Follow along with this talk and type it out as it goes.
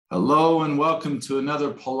Hello and welcome to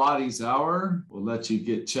another Pilates Hour. We'll let you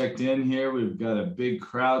get checked in here. We've got a big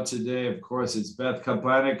crowd today. Of course, it's Beth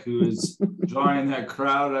Kaplanek who is drawing that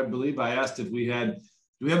crowd. I believe I asked if do we have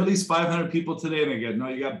at least 500 people today? And again, no,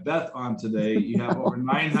 you got Beth on today. You have over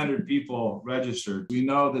 900 people registered. We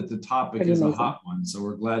know that the topic is a hot one, so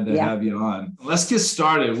we're glad to have you on. Let's get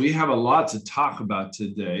started. We have a lot to talk about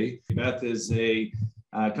today. Beth is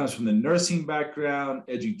comes from the nursing background,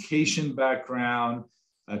 education background,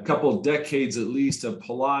 a couple of decades at least of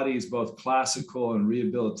Pilates, both classical and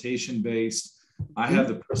rehabilitation based. I have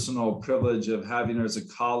the personal privilege of having her as a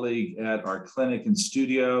colleague at our clinic and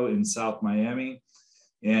studio in South Miami.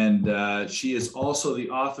 And she is also the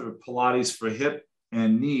author of Pilates for Hip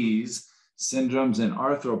and Knees, Syndromes and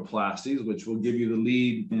Arthroplasties, which will give you the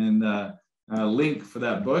lead and link for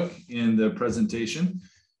that book in the presentation.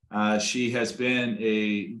 She has been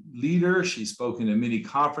a leader. She's spoken at many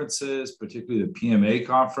conferences, particularly the PMA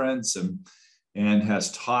conference, and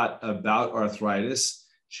has taught about arthritis.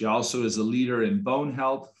 She also is a leader in bone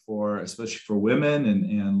health, especially for women,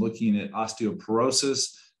 and looking at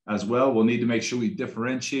osteoporosis as well. We'll need to make sure we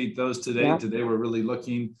differentiate those today. Yeah. Today, we're really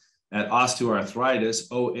looking at osteoarthritis.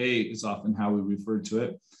 OA is often how we refer to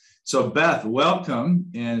it. So Beth, welcome.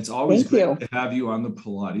 And it's always great to have you on the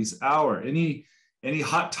Pilates Hour. Any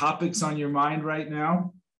hot topics on your mind right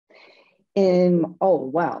now? Oh,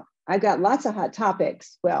 wow. I've got lots of hot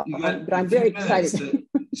topics. Well, but I'm very excited to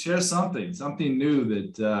share something new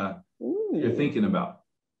that you're thinking about.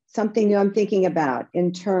 Something new I'm thinking about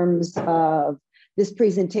in terms of this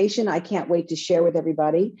presentation. I can't wait to share with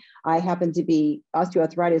everybody.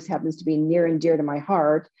 Osteoarthritis happens to be near and dear to my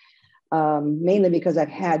heart, mainly because I've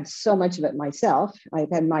had so much of it myself.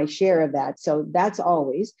 I've had my share of that. So that's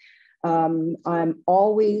always. I'm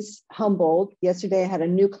always humbled. Yesterday, I had a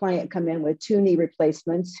new client come in with 2 knee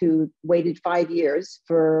replacements who waited 5 years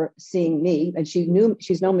for seeing me, and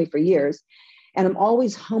she's known me for years. And I'm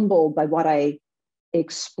always humbled by what I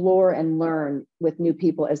explore and learn with new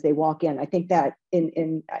people as they walk in. I think that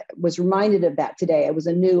I was reminded of that today. It was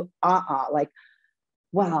a new like,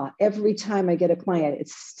 wow, every time I get a client, it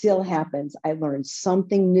still happens. I learned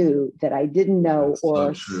something new that I didn't know. That's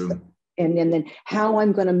so true. And then how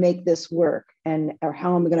I'm going to make this work, or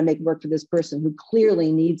how I'm going to make work for this person who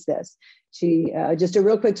clearly needs this. She, just a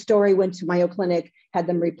real quick story, went to Mayo Clinic, had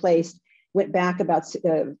them replaced, went back about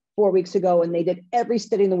 4 weeks ago, and they did every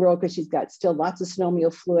study in the world because she's got still lots of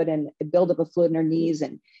synovial fluid and a buildup of fluid in her knees,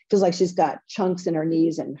 and feels like she's got chunks in her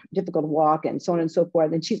knees and difficult to walk and so on and so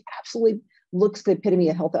forth. And she absolutely looks the epitome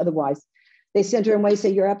of health otherwise. They sent her away,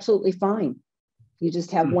 say, you're absolutely fine. You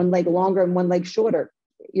just have one leg longer and one leg shorter.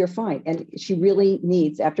 You're fine. And she really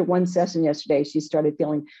needs, after one session yesterday, she started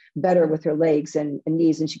feeling better with her legs and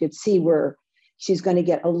knees, and she could see where she's going to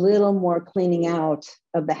get a little more cleaning out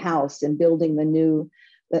of the house and building the new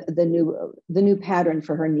pattern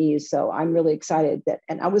for her knees. So I'm really excited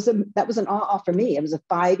that was an awe for me. It was a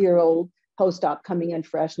 5-year-old post-op coming in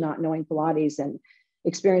fresh, not knowing Pilates, and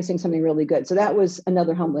experiencing something really good. So that was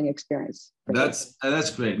another humbling experience. That's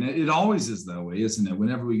great. And it always is that way, isn't it?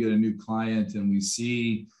 Whenever we get a new client and we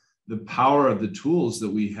see the power of the tools that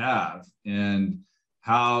we have, and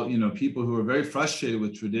how, people who are very frustrated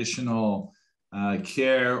with traditional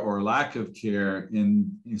care or lack of care,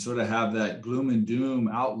 and you sort of have that gloom and doom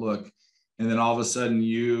outlook, and then all of a sudden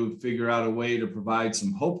you figure out a way to provide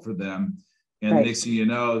some hope for them. And the next thing you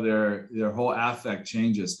know, their whole affect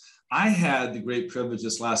changes. I had the great privilege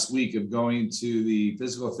this last week of going to the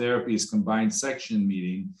physical therapies combined section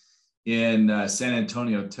meeting in San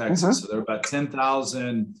Antonio, Texas. So there were about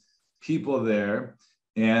 10,000 people there.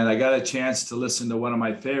 And I got a chance to listen to one of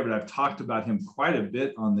my favorite. I've talked about him quite a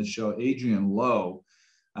bit on the show, Adrian Lowe,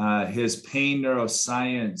 his pain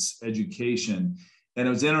neuroscience education. And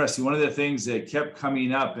it was interesting. One of the things that kept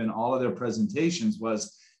coming up in all of their presentations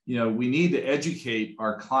was, we need to educate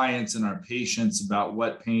our clients and our patients about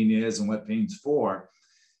what pain is and what pain's for.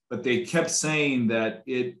 But they kept saying that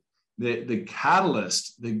the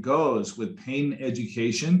catalyst that goes with pain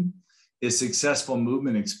education is successful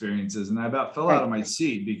movement experiences. And I about fell out of my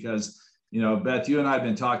seat because, Beth, you and I have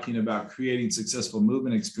been talking about creating successful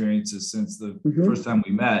movement experiences since the first time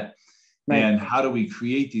we met. And how do we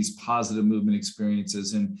create these positive movement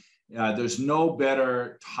experiences? And there's no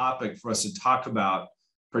better topic for us to talk about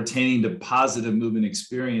pertaining to positive movement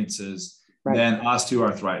experiences than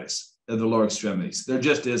osteoarthritis of the lower extremities. There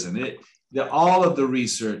just isn't. All of the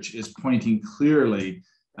research is pointing clearly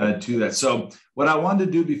to that. So what I wanted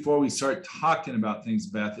to do before we start talking about things,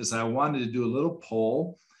 Beth, is I wanted to do a little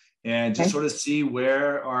poll and just sort of see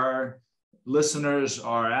where our listeners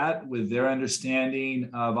are at with their understanding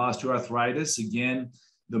of osteoarthritis. Again,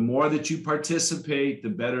 The more that you participate, the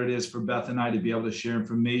better it is for Beth and I to be able to share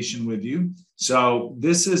information with you. So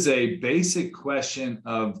this is a basic question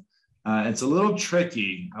of, it's a little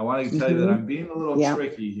tricky. I want to tell you that I'm being a little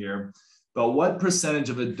tricky here. But what percentage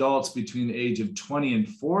of adults between the age of 20 and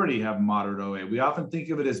 40 have moderate OA? We often think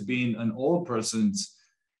of it as being an old person's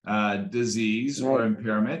disease or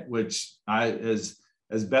impairment, which as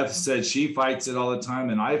Beth said, she fights it all the time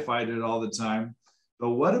and I fight it all the time.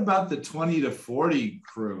 But what about the 20 to 40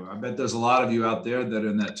 crew? I bet there's a lot of you out there that are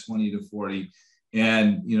in that 20 to 40.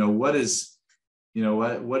 And, what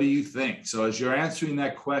do you think? So as you're answering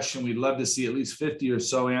that question, we'd love to see at least 50 or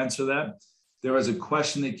so answer that. There was a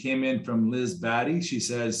question that came in from Liz Batty. She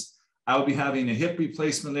says, I will be having a hip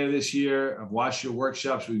replacement later this year. I've watched your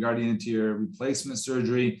workshops regarding anterior replacement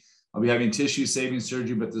surgery. I'll be having tissue saving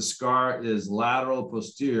surgery, but the scar is lateral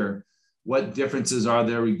posterior. What differences are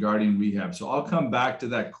there regarding rehab? So I'll come back to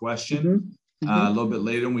that question a little bit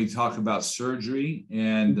later when we talk about surgery.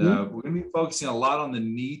 And we're going to be focusing a lot on the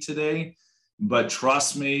knee today. But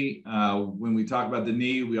trust me, when we talk about the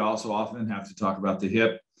knee, we also often have to talk about the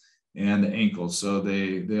hip and the ankle. So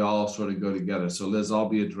they all sort of go together. So Liz, I'll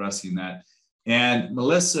be addressing that. And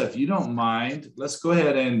Melissa, if you don't mind, let's go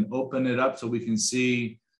ahead and open it up so we can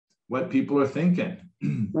see what people are thinking.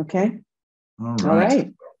 Okay. All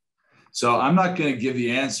right. So I'm not going to give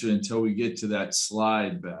the answer until we get to that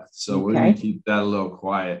slide, Beth. So we're going to keep that a little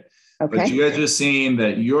quiet. Okay. But you guys are seeing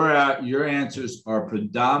that your answers are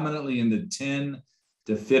predominantly in the 10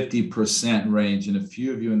 to 50% range, and a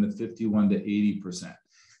few of you in the 51 to 80%.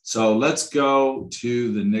 So let's go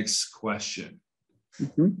to the next question.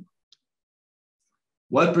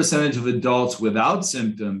 What percentage of adults without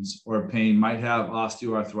symptoms or pain might have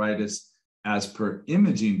osteoarthritis as per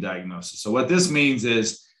imaging diagnosis? So what this means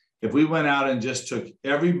is if we went out and just took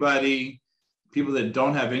everybody, people that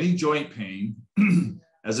don't have any joint pain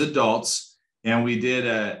as adults, and we did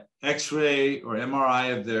an X-ray or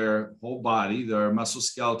MRI of their whole body, their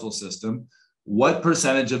musculoskeletal system, what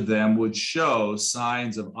percentage of them would show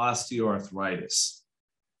signs of osteoarthritis?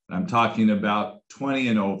 I'm talking about 20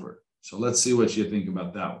 and over. So let's see what you think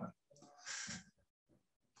about that one.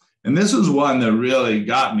 And this was one that really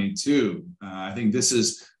got me too. I think this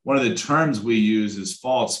is one of the terms we use is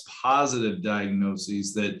false positive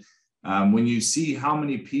diagnoses, that when you see how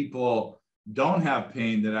many people don't have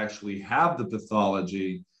pain that actually have the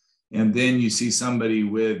pathology, and then you see somebody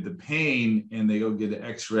with the pain and they go get an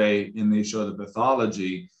X-ray and they show the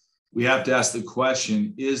pathology, we have to ask the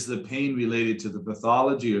question, is the pain related to the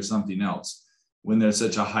pathology or something else when there's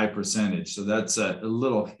such a high percentage? So that's a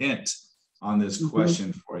little hint on this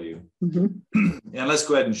question for you. And let's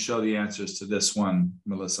go ahead and show the answers to this one,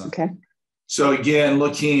 Melissa. Okay. So again,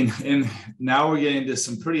 looking, and now we're getting to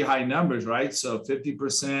some pretty high numbers, right? So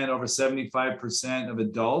 50%, over 75% of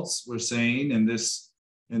adults, we're saying in this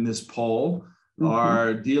poll,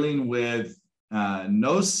 are dealing with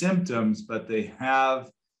no symptoms, but they have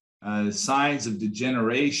signs of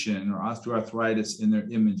degeneration or osteoarthritis in their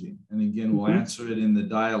imaging. And again, we'll answer it in the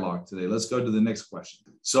dialogue today. Let's go to the next question.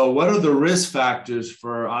 So what are the risk factors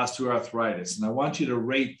for osteoarthritis? And I want you to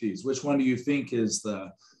rate these. Which one do you think is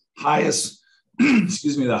the highest,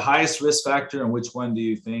 the highest risk factor, and which one do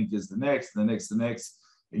you think is the next?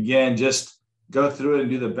 Again, just go through it and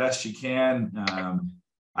do the best you can.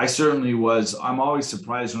 I certainly was. I'm always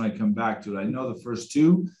surprised when I come back to it. I know the first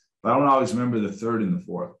two, but I don't always remember the third and the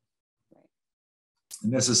fourth.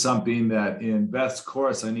 And this is something that in Beth's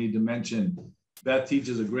course, I need to mention. Beth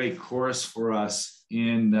teaches a great course for us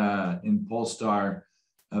in Polestar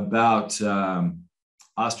about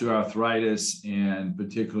osteoarthritis and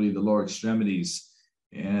particularly the lower extremities.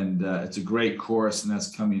 And it's a great course, and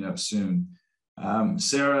that's coming up soon.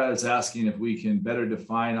 Sarah is asking if we can better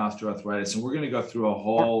define osteoarthritis, and we're going to go through a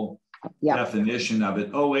whole definition of it.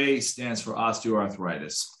 OA stands for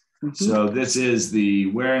osteoarthritis. So this is the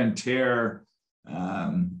wear and tear.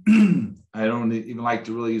 I don't even like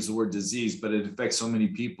to really use the word disease, but it affects so many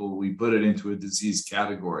people. We put it into a disease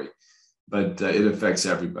category, but it affects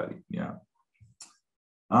everybody. Yeah.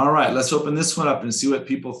 All right, let's open this one up and see what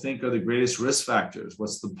people think are the greatest risk factors.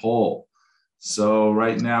 What's the poll? So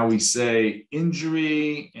right now we say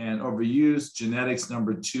injury and overuse, genetics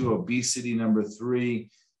number 2, obesity number 3,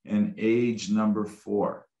 and age number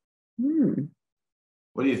 4.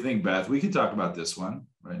 What do you think, Beth? We could talk about this one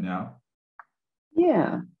right now.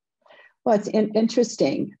 Yeah. Well, it's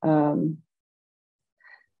interesting. They're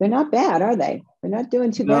not bad, are they? They're not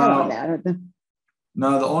doing too bad on that, are they?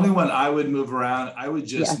 No, the only one I would move around, I would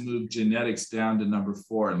just move genetics down to number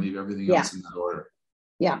 4 and leave everything else in that order.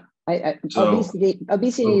 Yeah. Obesity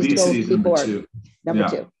needs to go before number 2.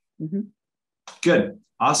 Number 2. Good.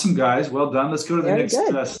 Awesome, guys. Well done. Let's go to the Very next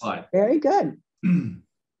good. slide. Very good.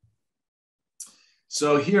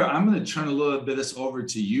 So here, I'm going to turn a little bit of this over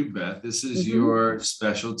to you, Beth. This is your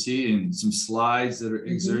specialty and some slides that are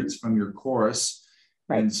excerpts from your course.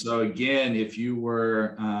 Right. And so again, if you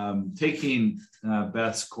were taking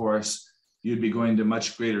Beth's course, you'd be going to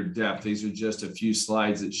much greater depth. These are just a few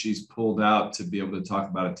slides that she's pulled out to be able to talk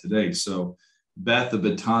about it today. So Beth, the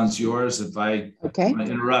baton's yours. If I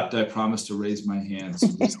interrupt, I promise to raise my hand. So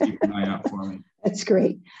just keep an eye out for me. That's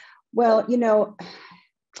great. Well, you know,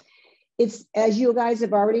 it's, as you guys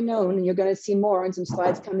have already known, and you're going to see more on some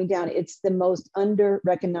slides coming down, it's the most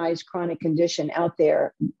under-recognized chronic condition out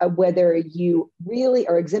there, whether you really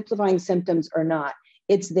are exemplifying symptoms or not.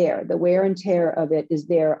 It's there. The wear and tear of it is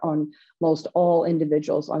there on most all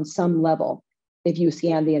individuals on some level, if you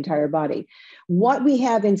scan the entire body. What we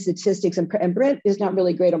have in statistics, and Brent is not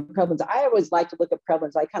really great on prevalence. I always like to look at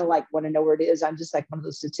prevalence. I kind of want to know where it is. I'm just like one of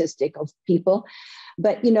those statistical people.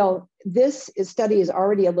 But, you know, this study is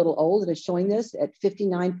already a little old. It is showing this at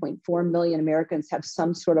 59.4 million Americans have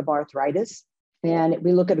some sort of arthritis. And if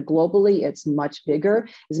we look at it globally, it's much bigger.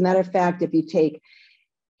 As a matter of fact, if you take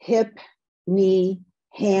hip, knee,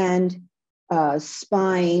 hand,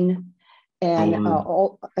 spine, and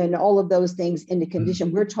all of those things in the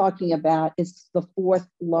condition we're talking about, is the 4th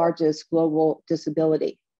largest global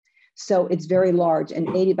disability. So it's very large, and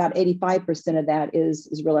about 85% of that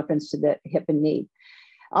is real reference to the hip and knee.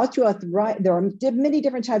 Osteoarthritis, there are many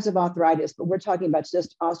different types of arthritis, but we're talking about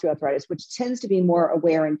just osteoarthritis, which tends to be more a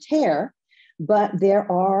wear and tear, but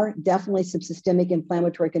there are definitely some systemic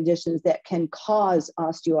inflammatory conditions that can cause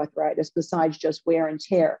osteoarthritis besides just wear and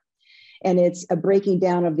tear. And it's a breaking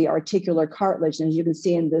down of the articular cartilage. And as you can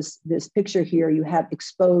see in this picture here, you have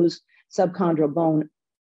exposed subchondral bone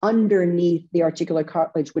underneath the articular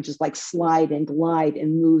cartilage, which is like slide and glide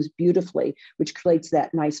and moves beautifully, which creates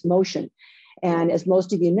that nice motion. And as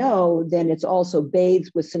most of you know, then it's also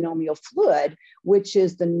bathed with synovial fluid, which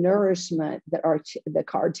is the nourishment that the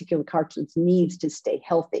articular cartilage needs to stay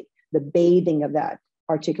healthy. The bathing of that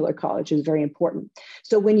articular cartilage is very important.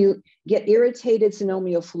 So when you get irritated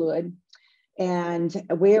synovial fluid and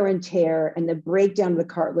wear and tear and the breakdown of the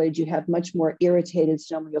cartilage, you have much more irritated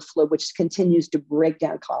synovial fluid, which continues to break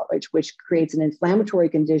down cartilage, which creates an inflammatory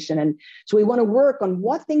condition. And so we want to work on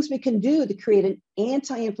what things we can do to create an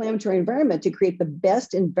anti-inflammatory environment, to create the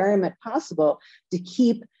best environment possible to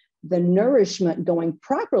keep the nourishment going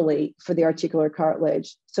properly for the articular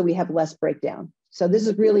cartilage, so we have less breakdown. So this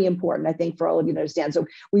is really important, I think, for all of you to understand. So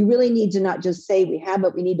we really need to not just say we have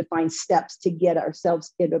it, we need to find steps to get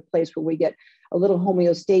ourselves in a place where we get a little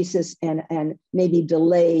homeostasis and maybe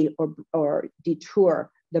delay or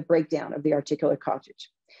detour the breakdown of the articular cartilage.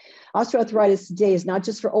 Osteoarthritis today is not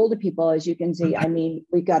just for older people, as you can see. I mean,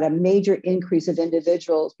 we've got a major increase of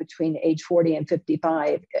individuals between age 40 and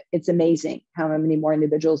 55. It's amazing how many more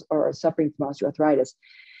individuals are suffering from osteoarthritis.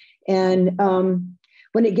 And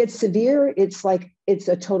when it gets severe, it's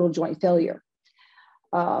a total joint failure.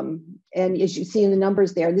 And as you see in the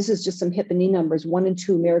numbers there, this is just some hip and knee numbers. 1 in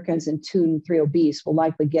 2 Americans and 2 in 3 obese will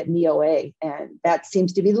likely get knee OA. And that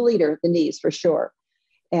seems to be the leader, the knees for sure.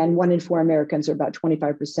 And 1 in 4 Americans, or about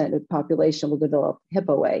 25% of the population, will develop hip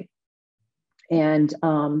OA. And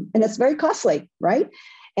that's very costly, right?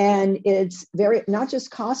 And it's not just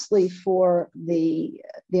costly for the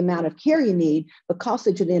amount of care you need, but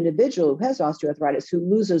costly to the individual who has osteoarthritis, who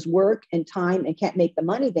loses work and time and can't make the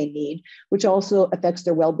money they need, which also affects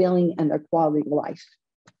their well-being and their quality of life.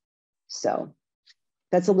 So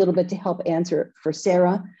that's a little bit to help answer for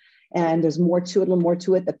Sarah. And there's more to it, a little more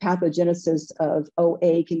to it. The pathogenesis of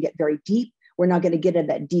OA can get very deep. We're not going to get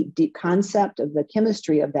into that deep concept of the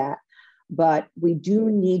chemistry of that. But we do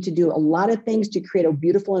need to do a lot of things to create a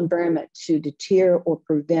beautiful environment to deter or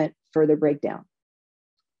prevent further breakdown.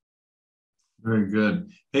 Very good.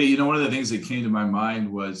 Hey, you know, one of the things that came to my mind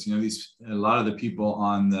was, you know, a lot of the people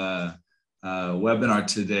on the webinar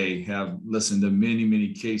today have listened to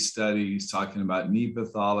many case studies talking about knee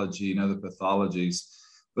pathology and other pathologies.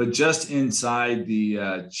 But just inside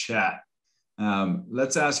the chat,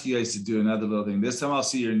 let's ask you guys to do another little thing. This time I'll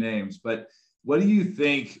see your names, but what do you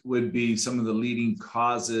think would be some of the leading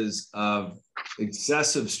causes of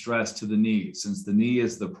excessive stress to the knee? Since the knee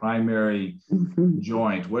is the primary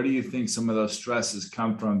joint, where do you think some of those stresses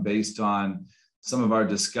come from based on some of our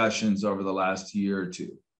discussions over the last year or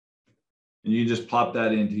two? And you just plop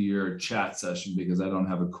that into your chat session because I don't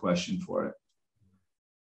have a question for it.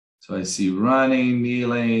 So I see running,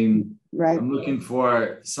 kneeling. Right. I'm looking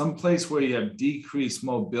for some place where you have decreased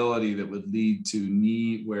mobility that would lead to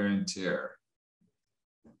knee wear and tear.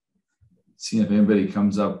 seeing if anybody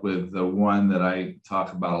comes up with the one that I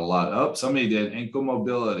talk about a lot. Oh, somebody did. Ankle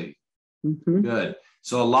mobility. Good.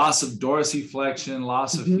 So a loss of dorsiflexion,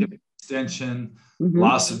 loss of hip extension,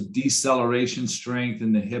 loss of deceleration strength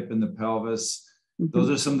in the hip and the pelvis. Those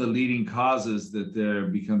are some of the leading causes that there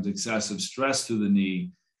becomes excessive stress to the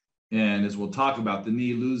knee. And as we'll talk about, the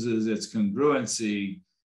knee loses its congruency.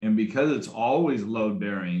 And because it's always load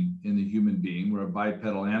bearing in the human being, we're a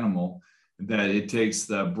bipedal animal, that it takes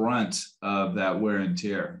the brunt of that wear and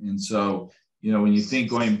tear. And so, when you think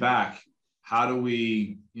going back, how do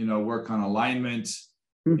we, work on alignment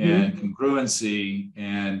and congruency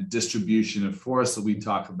and distribution of force that we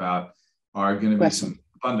talk about are going to be some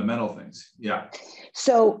fundamental things. Yeah.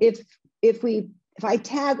 So if I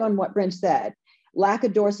tag on what Brent said, lack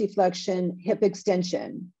of dorsiflexion, hip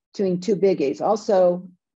extension, doing two biggies, also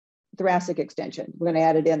thoracic extension. We're going to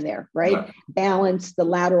add it in there, right? Balance, the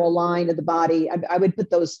lateral line of the body. I would put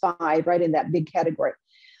those 5 right in that big category.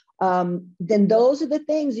 Then those are the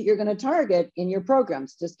things that you're going to target in your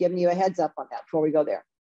programs. Just giving you a heads up on that before we go there.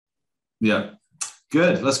 Yeah,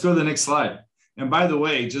 good. Let's go to the next slide. And by the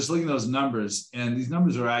way, just looking at those numbers, and these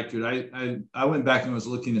numbers are accurate. I went back and was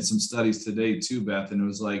looking at some studies today too, Beth, and it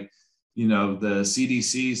was like, the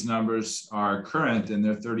CDC's numbers are current, and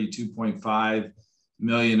they're 32.5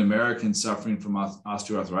 million Americans suffering from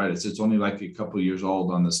osteoarthritis. It's only like a couple of years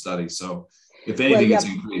old on the study. So if anything, it's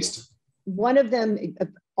increased. One of them,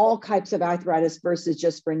 all types of arthritis versus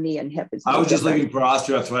just for knee and hip. I was just looking for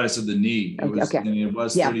osteoarthritis of the knee. It was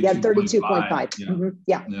 32.5.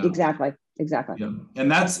 Yeah, exactly. Yeah.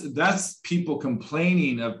 And that's people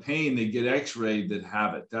complaining of pain. They get x-rayed that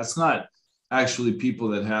have it. That's not actually people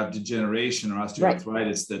that have degeneration or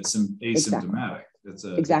osteoarthritis that's asymptomatic. That's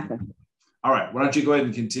exactly. All right, why don't you go ahead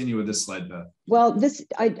and continue with this slide, Beth? Well, we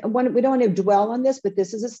don't want to dwell on this, but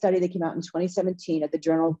this is a study that came out in 2017 at the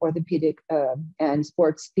Journal of Orthopedic and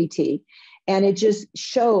Sports PT. And it just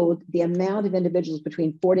showed the amount of individuals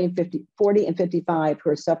between 40 and 55 who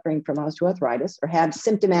are suffering from osteoarthritis or have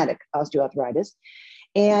symptomatic osteoarthritis.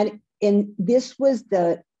 And this was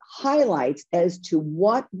the highlights as to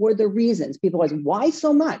what were the reasons. People always, why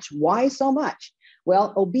so much? Why so much?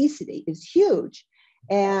 Well, obesity is huge.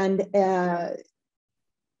 And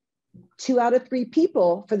 2 out of 3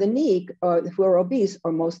 people for the knee who are obese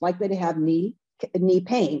are most likely to have knee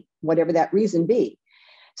pain, whatever that reason be.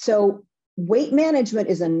 So weight management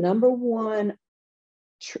is a number one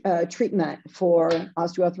treatment for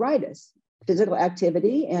osteoarthritis, physical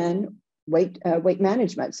activity and weight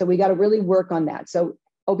management. So we got to really work on that. So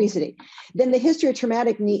obesity. Then the history of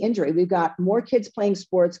traumatic knee injury. We've got more kids playing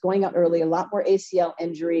sports, going out early, a lot more ACL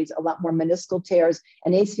injuries, a lot more meniscal tears.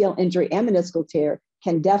 An ACL injury and meniscal tear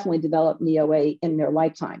can definitely develop knee OA in their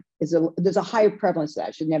lifetime. There's a higher prevalence of that.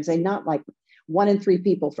 I should never say not like 1 in 3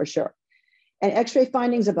 people for sure. And X-ray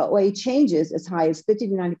findings of OA changes as high as 50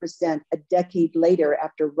 to 90% a decade later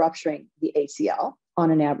after rupturing the ACL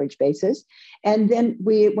on an average basis. And then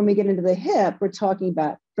when we get into the hip, we're talking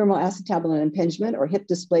about femoral acetabular impingement or hip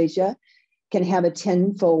dysplasia can have a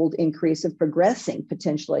 10-fold increase of progressing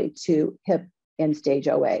potentially to hip end stage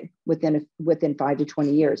OA within 5 to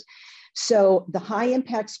 20 years. So the high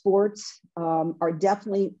impact sports are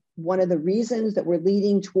definitely one of the reasons that we're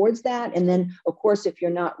leading towards that. And then, of course, if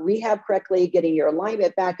you're not rehab correctly, getting your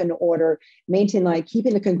alignment back in order, maintaining,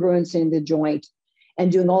 keeping the congruency in the joint, and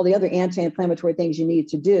doing all the other anti-inflammatory things you need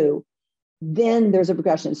to do, then there's a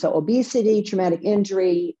progression. So obesity, traumatic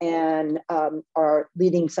injury, and are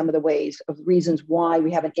leading some of the ways of reasons why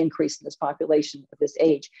we have an increase in this population of this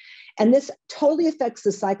age. And this totally affects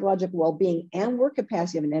the psychological well-being and work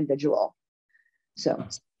capacity of an individual. So,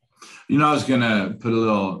 I was going to put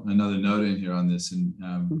another note in here on this, and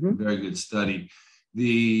very good study.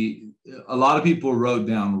 A lot of people wrote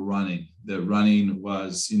down that running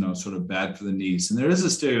was, sort of bad for the knees. And there is a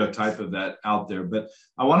stereotype of that out there, but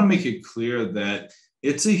I want to make it clear that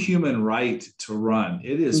it's a human right to run.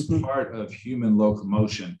 It is part of human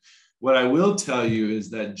locomotion. What I will tell you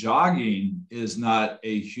is that jogging is not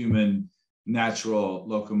a human natural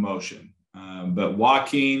locomotion, but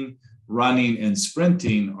walking, running, and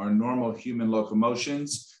sprinting are normal human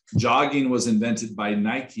locomotions. Jogging was invented by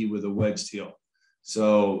Nike with a wedged heel.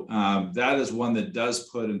 So that is one that does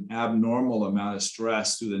put an abnormal amount of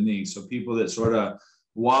stress through the knee. So people that sort of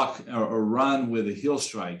walk or run with a heel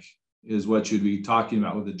strike is what you'd be talking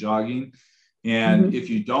about with the jogging. And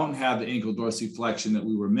if you don't have the ankle dorsiflexion that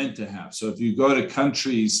we were meant to have. So if you go to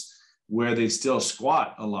countries where they still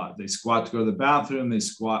squat a lot, they squat to go to the bathroom, they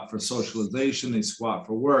squat for socialization, they squat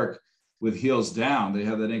for work with heels down, they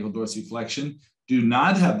have that ankle dorsiflexion, do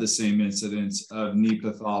not have the same incidence of knee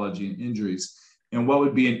pathology and injuries. And what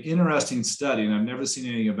would be an interesting study, and I've never seen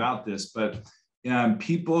anything about this, but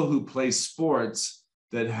people who play sports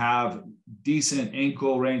that have decent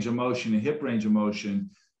ankle range of motion and hip range of motion,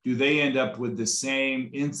 do they end up with the same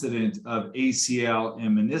incident of ACL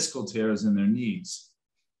and meniscal tears in their knees?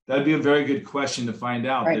 That'd be a very good question to find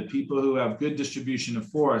out. Right. That people who have good distribution of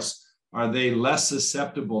force, are they less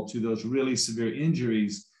susceptible to those really severe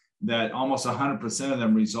injuries that almost 100% of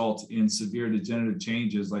them result in severe degenerative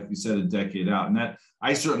changes, like you said, a decade out? And that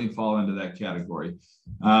I certainly fall into that category,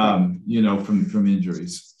 you know, from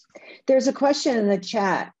injuries. There's a question in the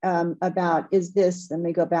chat about, is this, let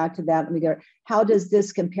me go back to that, let me go, how does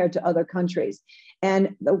this compare to other countries?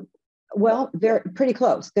 And well, they're pretty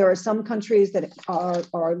close. There are some countries that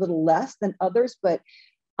are a little less than others, but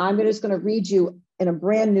I'm just going to read you in a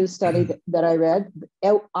brand new study that I read.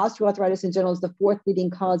 Osteoarthritis in general is the fourth leading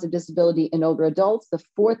cause of disability in older adults, the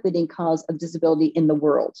fourth leading cause of disability in the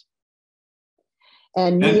world.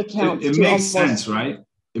 And knee accounts it makes sense, right?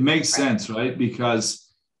 It makes sense, right?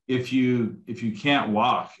 Because if you can't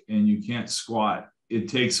walk and you can't squat, it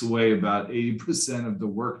takes away about 80% of the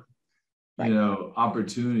work, you know,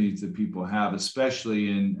 opportunities that people have, especially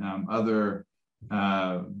in other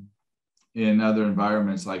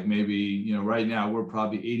environments, like maybe, you know, right now we're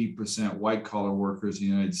probably 80% white collar workers in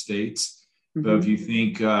the United States. Mm-hmm. But if you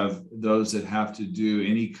think of those that have to do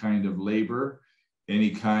any kind of labor, any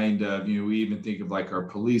kind of, you know, we even think of like our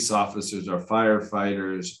police officers, our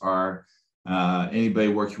firefighters, our anybody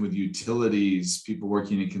working with utilities, people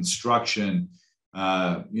working in construction,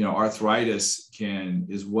 you know, arthritis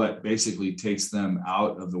is what basically takes them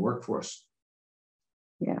out of the workforce.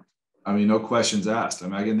 Yeah. I mean, no questions asked. I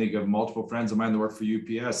mean, I can think of multiple friends of mine that work for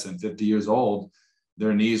UPS and 50 years old,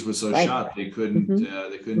 their knees were so shot they couldn't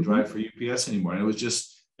drive for UPS anymore. And it was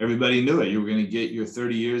just, everybody knew it. You were going to get your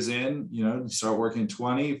 30 years in, you know, start working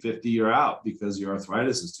 20, 50, you're out because your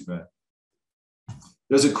arthritis is too bad.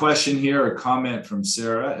 There's a question here, a comment from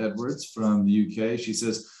Sarah Edwards from the UK. She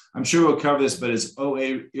says, I'm sure we'll cover this, but is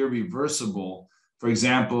OA irreversible? For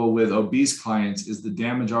example, with obese clients, is the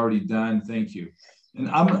damage already done? Thank you. And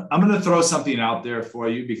I'm going to throw something out there for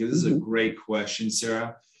you because this is a great question,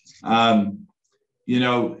 Sarah. You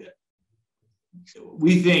know,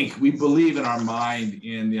 we believe in our mind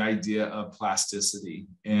in the idea of plasticity.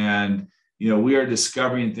 And, you know, we are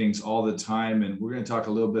discovering things all the time. And we're going to talk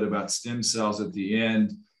a little bit about stem cells at the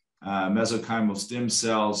end, mesenchymal stem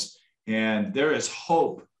cells. And there is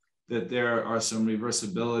hope that there are some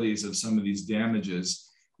reversibilities of some of these damages.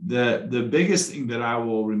 The biggest thing that I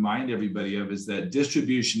will remind everybody of is that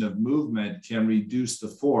distribution of movement can reduce the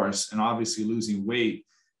force, and obviously losing weight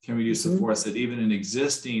can reduce the force, that even an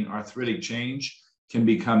existing arthritic change can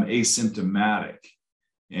become asymptomatic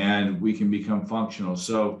and we can become functional.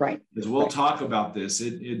 So as we'll talk about this,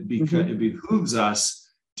 it behooves us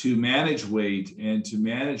to manage weight and to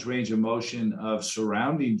manage range of motion of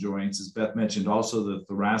surrounding joints. As Beth mentioned, also the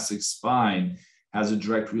thoracic spine has a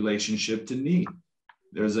direct relationship to knee.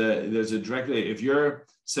 There's a direct, if your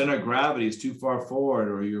center of gravity is too far forward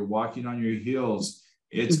or you're walking on your heels,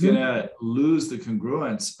 it's going to lose the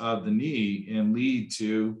congruence of the knee and lead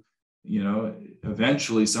to, you know,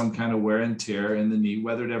 eventually some kind of wear and tear in the knee.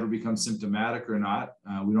 Whether it ever becomes symptomatic or not,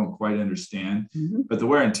 we don't quite understand, but the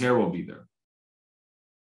wear and tear will be there.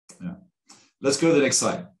 Yeah. Let's go to the next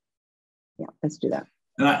slide. Yeah, let's do that.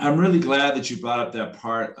 And I'm really glad that you brought up that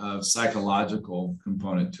part of psychological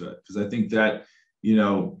component to it, because I think that, you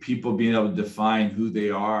know, people being able to define who they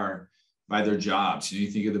are by their jobs. You know,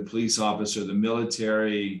 you think of the police officer, the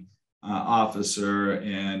military officer,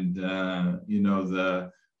 and, you know,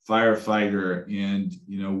 the firefighter. And,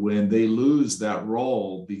 you know, when they lose that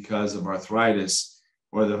role because of arthritis,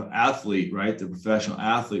 or the athlete, right, the professional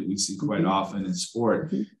athlete we see quite often in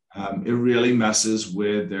sport, it really messes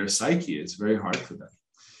with their psyche. It's very hard for them.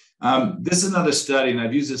 This is another study, and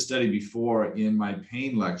I've used this study before in my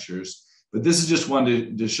pain lectures, but this is just one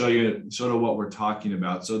to show you sort of what we're talking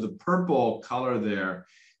about. So the purple color there,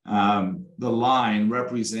 the line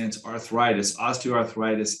represents arthritis,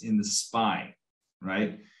 osteoarthritis in the spine,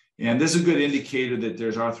 right? And this is a good indicator that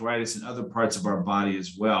there's arthritis in other parts of our body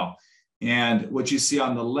as well. And what you see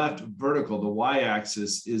on the left vertical, the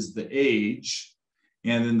y-axis, is the age.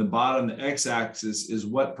 And then the bottom, the x-axis, is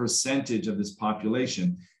what percentage of this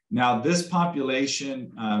population. Now, this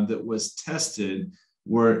population that was tested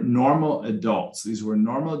were normal adults. These were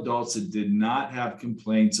normal adults that did not have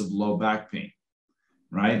complaints of low back pain,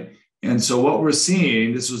 right? And so what we're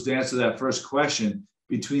seeing, this was to answer that first question,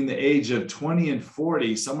 between the age of 20 and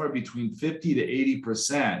 40, somewhere between 50 to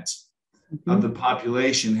 80% of the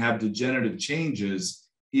population have degenerative changes,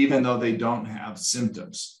 even though they don't have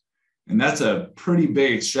symptoms. And that's a pretty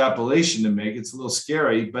big extrapolation to make. It's a little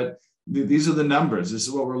scary, but these are the numbers. This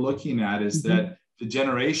is what we're looking at, is that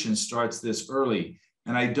degeneration starts this early.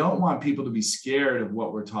 And I don't want people to be scared of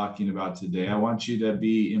what we're talking about today. I want you to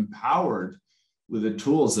be empowered with the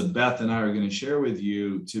tools that Beth and I are going to share with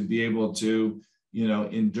you to be able to,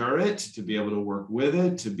 endure it, to be able to work with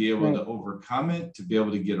it, to be able to overcome it, to be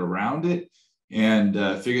able to get around it and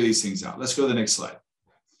figure these things out. Let's go to the next slide.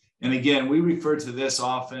 And again, we refer to this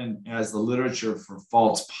often as the literature for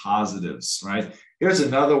false positives, right? Here's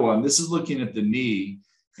another one. This is looking at the knee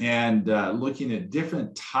and looking at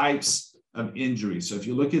different types of injury. So if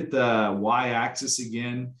you look at the y-axis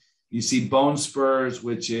again, you see bone spurs,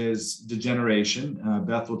 which is degeneration.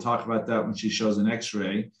 Beth will talk about that when she shows an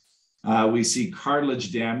x-ray. We see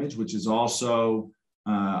cartilage damage, which is also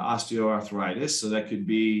osteoarthritis. So that could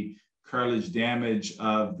be cartilage damage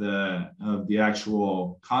of the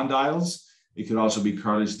actual condyles. It could also be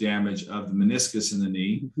cartilage damage of the meniscus in the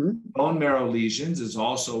knee. Bone marrow lesions is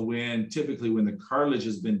also typically when the cartilage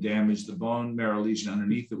has been damaged, the bone marrow lesion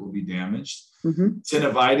underneath it will be damaged.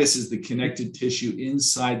 Synovitis is the connective tissue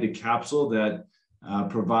inside the capsule that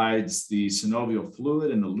provides the synovial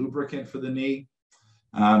fluid and the lubricant for the knee.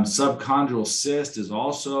 Subchondral cyst is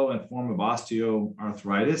also a form of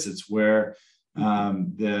osteoarthritis. It's where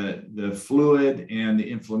the fluid and the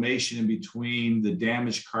inflammation in between the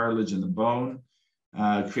damaged cartilage and the bone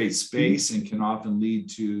creates space and can often lead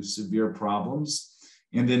to severe problems.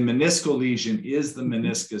 And then meniscal lesion is the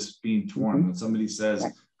meniscus being torn. When somebody says,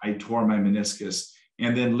 I tore my meniscus,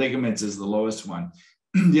 and then ligaments is the lowest one.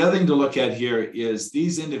 The other thing to look at here is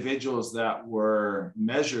these individuals that were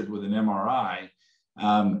measured with an MRI,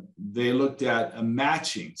 they looked at a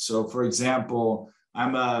matching. So for example,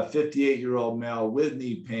 I'm a 58-year-old male with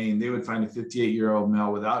knee pain. They would find a 58-year-old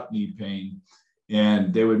male without knee pain,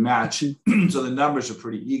 and they would match. So the numbers are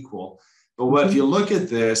pretty equal. But if you look at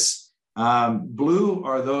this, blue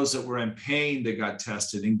are those that were in pain that got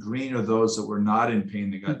tested, and green are those that were not in pain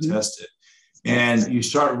that got tested. And you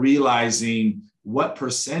start realizing what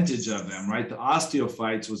percentage of them, right? The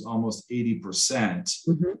osteophytes was almost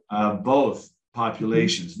 80% of both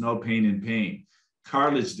populations, no pain and pain.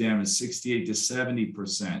 Cartilage damage, 68 to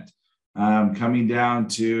 70%. Coming down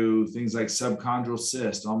to things like subchondral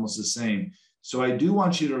cyst, almost the same. So I do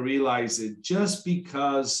want you to realize that just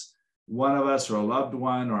because one of us or a loved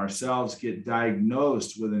one or ourselves get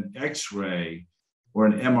diagnosed with an X-ray or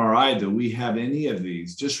an MRI that we have any of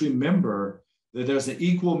these, just remember that there's an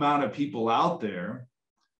equal amount of people out there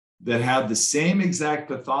that have the same exact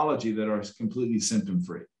pathology that are completely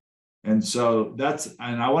symptom-free. And so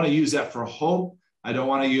and I want to use that for hope. I don't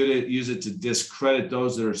want to use it to discredit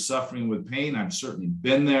those that are suffering with pain. I've certainly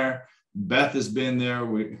been there. Beth has been there.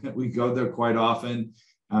 We go there quite often.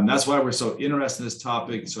 That's why we're so interested in this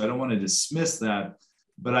topic. So I don't want to dismiss that,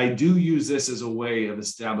 but I do use this as a way of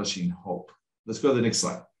establishing hope. Let's go to the next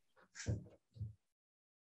slide.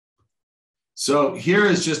 So here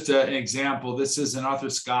is just an example. This is an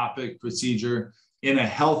arthroscopic procedure in a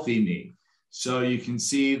healthy knee. So you can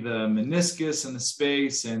see the meniscus and the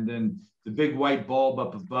space, and then the big white bulb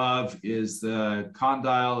up above is the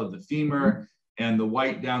condyle of the femur, and the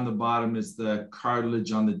white down the bottom is the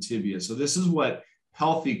cartilage on the tibia. So this is what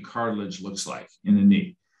healthy cartilage looks like in a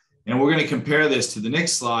knee. And we're going to compare this to the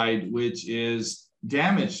next slide, which is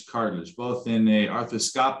damaged cartilage, both in an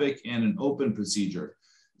arthroscopic and an open procedure.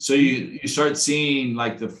 So you start seeing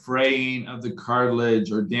like the fraying of the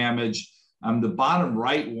cartilage or damage. The bottom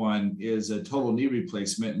right one is a total knee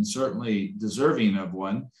replacement and certainly deserving of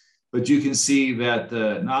one. But you can see that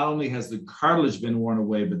not only has the cartilage been worn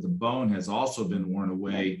away, but the bone has also been worn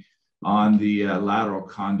away on the lateral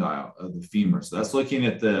condyle of the femur. So that's looking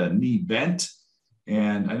at the knee bent.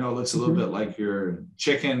 And I know it looks a little bit like your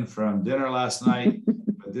chicken from dinner last night,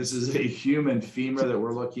 but this is a human femur that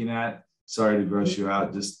we're looking at. Sorry to gross you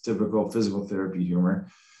out, just typical physical therapy humor.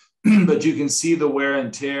 But you can see the wear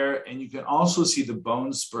and tear, and you can also see the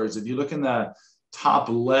bone spurs. If you look in the top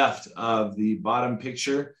left of the bottom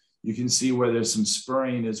picture, you can see where there's some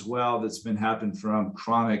spurring as well that's been happened from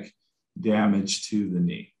chronic damage to the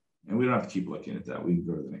knee. And we don't have to keep looking at that. We can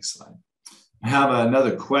go to the next slide. I have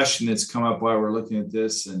another question that's come up while we're looking at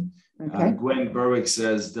this. And Gwen Berwick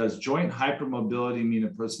says, does joint hypermobility mean a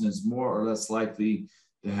person is more or less likely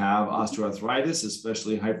to have osteoarthritis,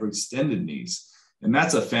 especially hyperextended knees? And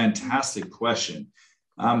that's a fantastic question.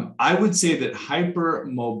 I would say that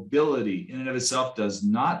hypermobility in and of itself does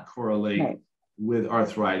not correlate with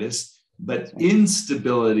arthritis, but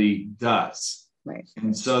instability does.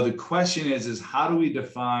 And so the question is how do we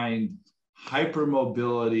define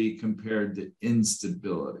hypermobility compared to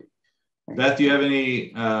instability? Beth, do you have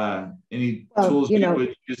any tools you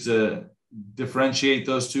would use to differentiate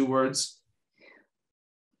those two words?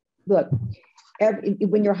 Look,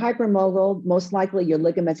 when you're hypermobile, most likely your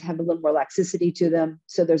ligaments have a little more laxicity to them.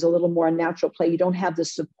 So there's a little more natural play. You don't have the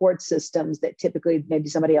support systems that typically maybe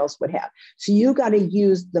somebody else would have. So you got to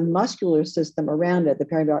use the muscular system around it, the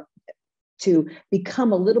perineum, to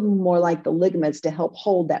become a little more like the ligaments to help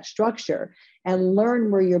hold that structure and learn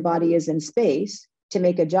where your body is in space to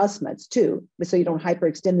make adjustments too, so you don't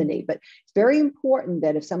hyperextend the knee. But it's very important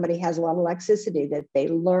that if somebody has a lot of laxicity, that they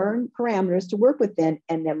learn parameters to work within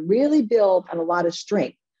and then really build on a lot of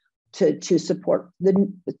strength to support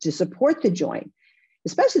the joint,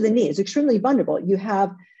 especially the knee. It's extremely vulnerable. You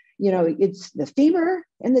have, it's the femur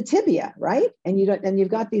and the tibia, right? And you've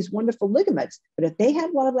got these wonderful ligaments. But if they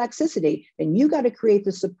have a lot of laxicity, then you got to create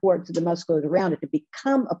the support to the muscles around it to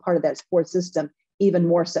become a part of that support system even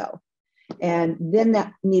more so. And then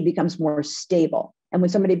that knee becomes more stable. And when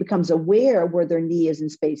somebody becomes aware where their knee is in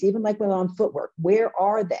space, even like when on footwork, where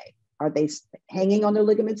are they? Are they hanging on their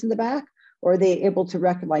ligaments in the back? Or are they able to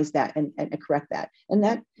recognize that and correct that? And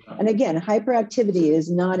again, hyperactivity is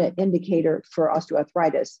not an indicator for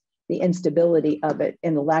osteoarthritis. The instability of it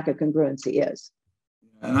and the lack of congruency is.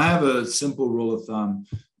 And I have a simple rule of thumb.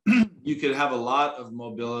 You could have a lot of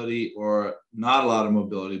mobility or not a lot of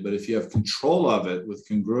mobility, but if you have control of it with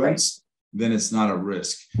congruence, then it's not a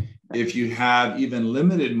risk. If you have even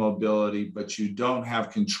limited mobility, but you don't have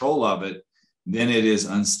control of it, then it is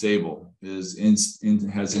unstable, has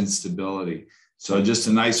instability. So just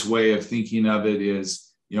a nice way of thinking of it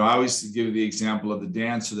is, I always give the example of the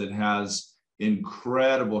dancer that has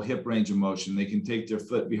incredible hip range of motion. They can take their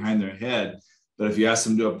foot behind their head, but if you ask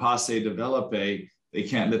them to do a passe développé, they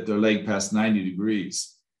can't lift their leg past 90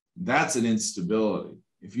 degrees. That's an instability.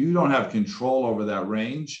 If you don't have control over that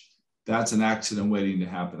range, that's an accident waiting to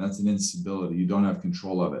happen. That's an instability. You don't have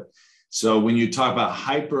control of it. So when you talk about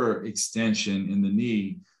hyperextension in the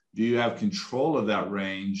knee, do you have control of that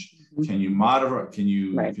range? Can you moderate? Can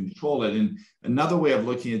you control it? And another way of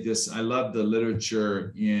looking at this, I love the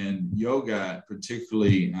literature in yoga,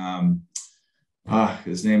 particularly,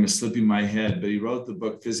 his name is slipping my head, but he wrote the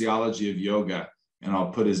book Physiology of Yoga, and I'll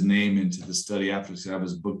put his name into the study after, because I have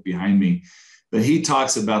his book behind me. But he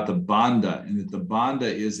talks about the bandha, and that the bandha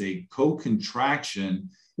is a co-contraction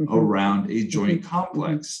around a joint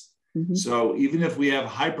complex. So even if we have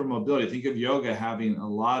hypermobility, think of yoga having a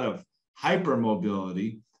lot of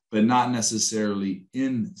hypermobility, but not necessarily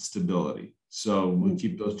instability. So we'll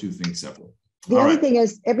keep those two things separate. The other thing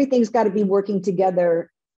is everything's got to be working together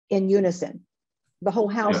in unison. The whole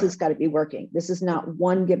house has got to be working. This is not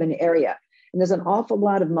one given area. And there's an awful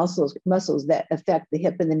lot of muscles that affect the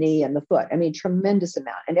hip and the knee and the foot. I mean, tremendous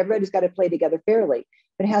amount. And everybody's got to play together fairly,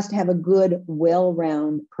 but it has to have a good,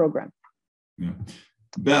 well-rounded program. Yeah.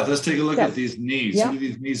 Beth, let's take a look at these knees. Yeah. Who do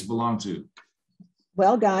these knees belong to?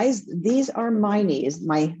 Well, guys, these are my knees.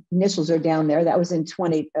 My initials are down there. That was in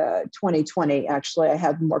 2020, actually. I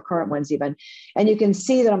have more current ones even. And you can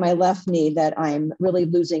see that on my left knee that I'm really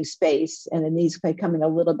losing space, and the knee's becoming a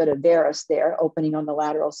little bit of varus there, opening on the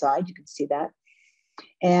lateral side. You can see that.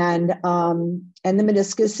 And the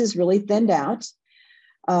meniscus is really thinned out.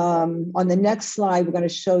 On the next slide, we're going to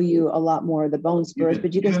show you a lot more of the bone spurs,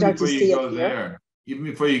 but you can start to see it here. Even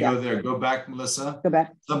before you go there, go back, Melissa. Go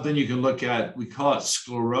back. Something you can look at, we call it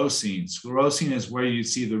sclerosing. Sclerosing is where you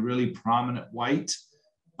see the really prominent white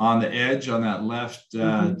on the edge on that left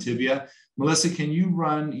tibia. Melissa, can you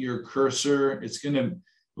run your cursor? It's going to,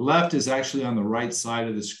 left is actually on the right side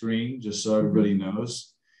of the screen, just so everybody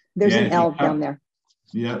knows. There's an L down there.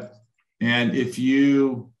 Yep. And if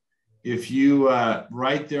you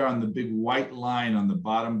right there on the big white line on the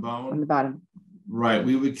bottom bone. On the bottom. Right,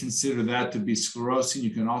 we would consider that to be sclerosing. You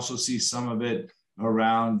can also see some of it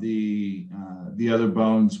around the other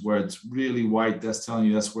bones where it's really white. That's telling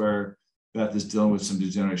you that's where Beth is dealing with some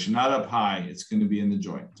degeneration. Not up high. It's going to be in the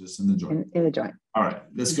joint, just in the joint. In the joint. All right,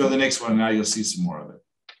 let's go to the next one. Now you'll see some more of it.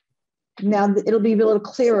 Now it'll be a little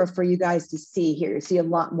clearer for you guys to see here. You see a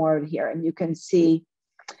lot more of it here, and you can see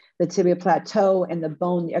the tibia plateau and the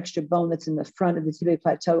bone, the extra bone that's in the front of the tibia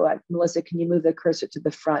plateau. Melissa, can you move the cursor to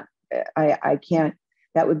the front? I can't.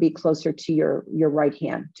 That would be closer to your right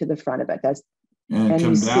hand, to the front of it. That's and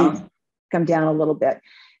come down. Come down a little bit.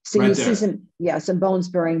 So you see some bone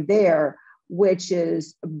spurring there, which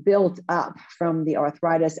is built up from the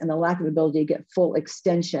arthritis and the lack of ability to get full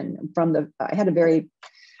extension from the.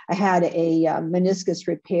 I I had a meniscus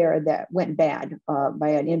repair that went bad by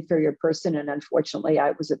an inferior person. And unfortunately,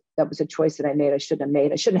 that was a choice that I made. I shouldn't have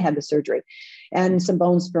made. I shouldn't have had the surgery. And some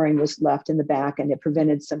bone spurring was left in the back, and it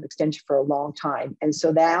prevented some extension for a long time. And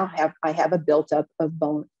so now I have a buildup of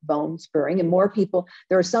bone spurring. And more people,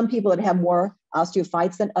 there are some people that have more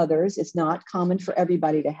osteophytes than others. It's not common for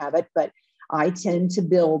everybody to have it, but I tend to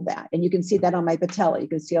build that. And you can see that on my patella. You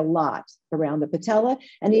can see a lot around the patella,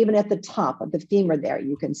 and even at the top of the femur there,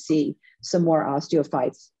 you can see some more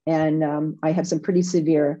osteophytes. And I have some pretty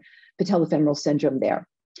severe patellofemoral syndrome there.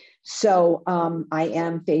 So I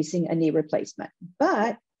am facing a knee replacement,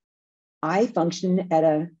 but I function at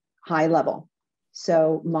a high level.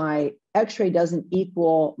 So my x-ray doesn't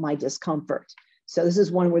equal my discomfort. So this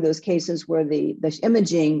is one of those cases where the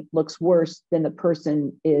imaging looks worse than the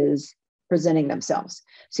person is presenting themselves.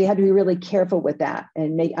 So you have to be really careful with that.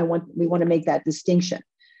 And we want to make that distinction.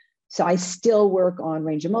 So I still work on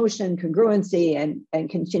range of motion, congruency, and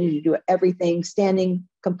continue to do everything. Standing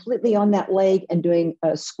completely on that leg and doing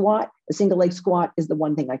a squat, a single leg squat, is the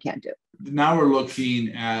one thing I can't do. Now we're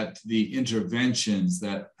looking at the interventions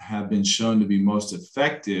that have been shown to be most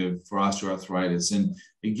effective for osteoarthritis. And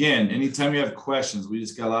again, anytime you have questions, we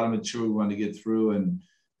just got a lot of material we want to get through, and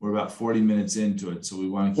we're about 40 minutes into it, so we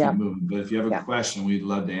want to keep moving. But if you have a question, we'd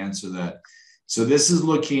love to answer that. So this is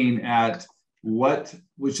looking at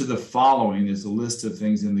which of the following is a list of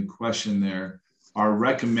things in the question there are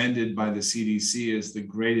recommended by the CDC as the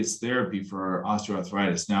greatest therapy for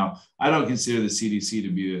osteoarthritis. Now, I don't consider the CDC to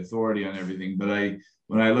be the authority on everything, but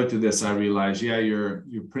when I looked at this, I realized, yeah, you're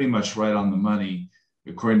pretty much right on the money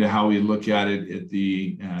according to how we look at it at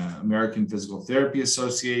the American Physical Therapy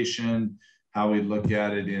Association, how we look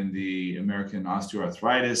at it in the American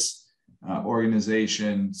Osteoarthritis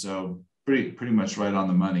organization. So pretty much right on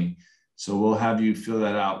the money. So we'll have you fill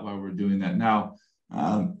that out while we're doing that. Now,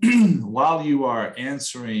 while you are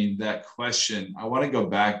answering that question, I want to go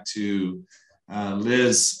back to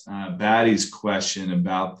Liz Batty's question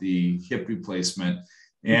about the hip replacement.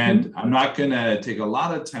 And I'm not going to take a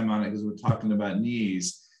lot of time on it because we're talking about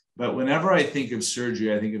knees. But whenever I think of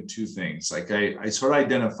surgery, I think of two things. Like I sort of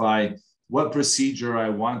identify what procedure I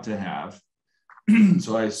want to have.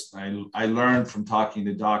 So I learned from talking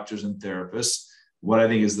to doctors and therapists what I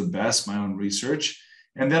think is the best, my own research.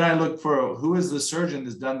 And then I look for who is the surgeon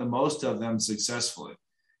that's done the most of them successfully.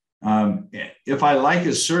 If I like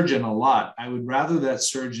a surgeon a lot, I would rather that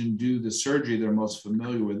surgeon do the surgery they're most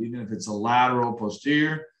familiar with, even if it's a lateral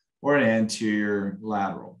posterior or an anterior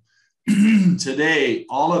lateral. Today,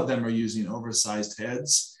 all of them are using oversized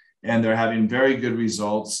heads, and they're having very good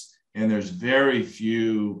results. And there's very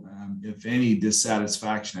few, if any,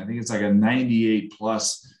 dissatisfaction. I think it's like a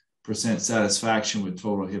 98+% satisfaction with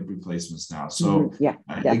total hip replacements now. So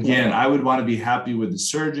again, I would want to be happy with the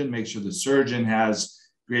surgeon, make sure the surgeon has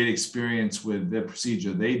great experience with the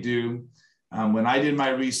procedure they do. When I did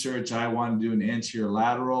my research, I wanted to do an anterior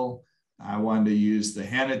lateral. I wanted to use the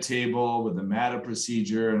Hanna table with the MATA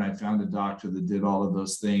procedure, and I found a doctor that did all of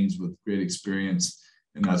those things with great experience,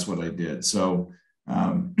 and that's what I did. So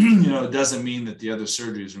it doesn't mean that the other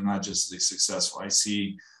surgeries are not just as successful. I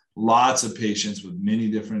see lots of patients with many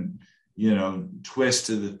different, twists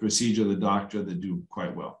to the procedure of the doctor that do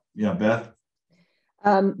quite well. Yeah, Beth?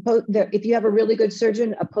 If you have a really good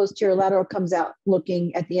surgeon, a posterior lateral comes out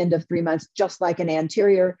looking at the end of 3 months, just like an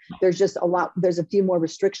anterior. There's a few more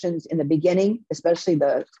restrictions in the beginning, especially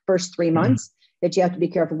the first 3 months, that you have to be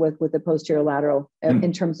careful with the posterior lateral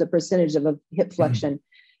in terms of percentage of a hip flexion.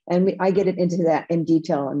 And I get into that in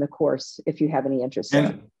detail in the course if you have any interest.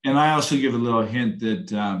 And I also give a little hint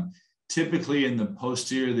that typically in the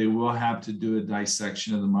posterior, they will have to do a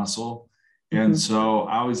dissection of the muscle. And so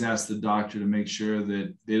I always ask the doctor to make sure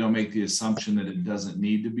that they don't make the assumption that it doesn't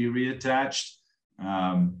need to be reattached.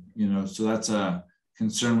 So that's a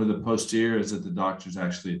concern with the posterior, is that the doctor's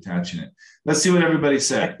actually attaching it. Let's see what everybody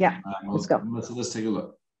said. Let's go. Let's take a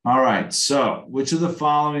look. All right. So which of the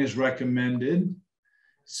following is recommended?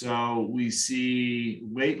 So we see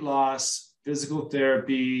weight loss, physical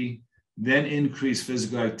therapy, then increased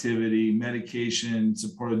physical activity, medication,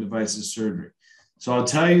 supportive devices, surgery. So I'll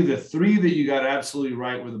tell you the three that you got absolutely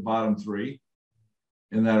right were the bottom three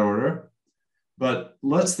in that order. But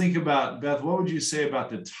let's think about, Beth, what would you say about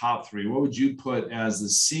the top three? What would you put as the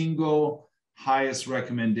single highest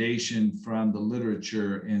recommendation from the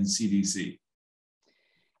literature in CDC?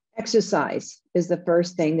 Exercise is the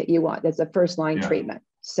first thing that you want. That's a first line treatment.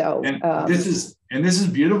 So this is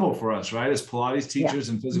beautiful for us, right? As Pilates teachers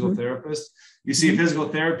and physical therapists, you see physical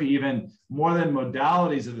therapy, even more than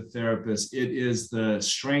modalities of the therapist, it is the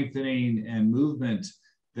strengthening and movement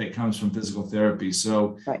that comes from physical therapy.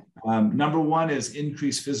 So number one is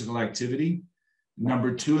increased physical activity.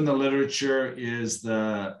 Number two in the literature is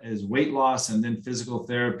weight loss, and then physical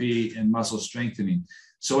therapy and muscle strengthening.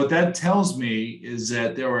 So what that tells me is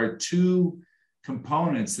that there are two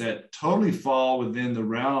components that totally fall within the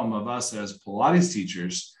realm of us as Pilates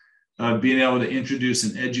teachers, of being able to introduce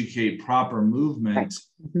and educate proper movement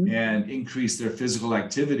and increase their physical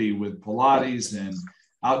activity with Pilates and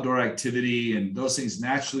outdoor activity. And those things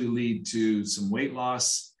naturally lead to some weight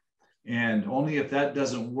loss. And only if that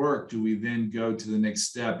doesn't work do we then go to the next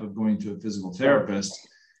step of going to a physical therapist.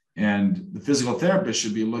 And the physical therapist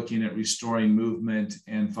should be looking at restoring movement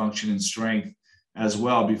and function and strength as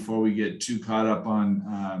well before we get too caught up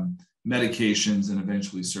on medications and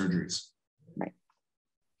eventually surgeries. Right.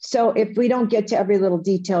 So if we don't get to every little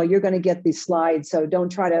detail, you're going to get these slides. So don't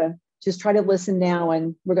try to listen now,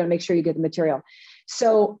 and we're going to make sure you get the material.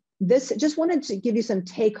 So this, just wanted to give you some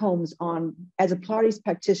take homes on, as a Pilates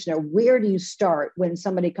practitioner, where do you start when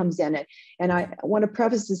somebody comes in? And I want to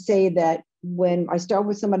preface to say that when I start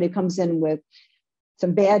with somebody who comes in with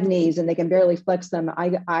some bad knees and they can barely flex them,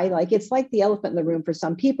 I like, it's like the elephant in the room for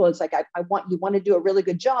some people. It's like, you want to do a really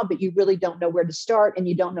good job, but you really don't know where to start, and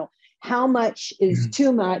you don't know how much is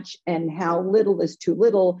too much and how little is too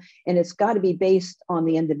little. And it's got to be based on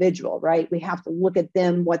the individual, right? We have to look at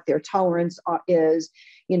them, what their tolerance is,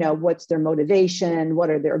 what's their motivation, what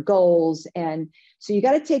are their goals. And so you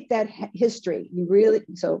got to take that history.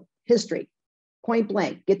 History, point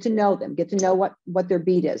blank, get to know them, get to know what their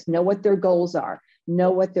beat is, know what their goals are, know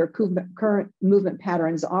what their current movement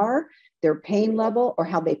patterns are, their pain level, or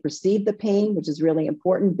how they perceive the pain, which is really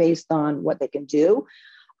important based on what they can do.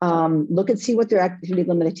 Look and see what their activity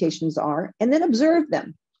limitations are, and then observe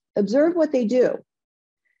them. Observe what they do.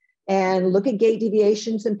 And look at gait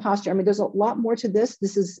deviations and posture. I mean, there's a lot more to this.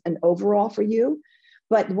 This is an overall for you.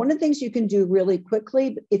 But one of the things you can do really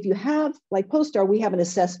quickly, if you have, like Polestar, we have an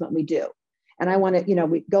assessment we do. And I want to,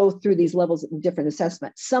 we go through these levels of different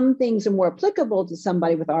assessments. Some things are more applicable to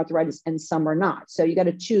somebody with arthritis and some are not. So you got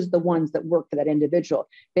to choose the ones that work for that individual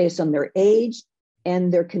based on their age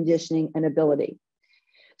and their conditioning and ability.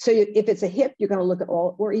 So if it's a hip, you're going to look at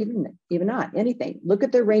all, or even not anything. Look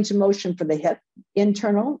at their range of motion for the hip: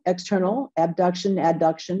 internal, external, abduction,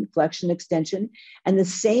 adduction, flexion, extension, and the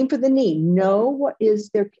same for the knee. Know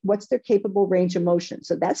what's their capable range of motion.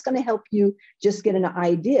 So that's going to help you just get an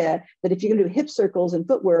idea that if you're going to do hip circles and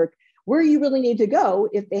footwork, where you really need to go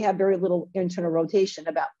if they have very little internal rotation,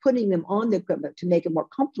 about putting them on the equipment to make it more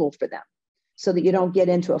comfortable for them, so that you don't get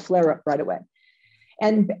into a flare-up right away.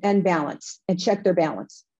 And balance, and check their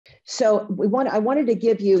balance. So I wanted to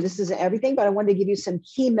give you, this isn't everything, but I wanted to give you some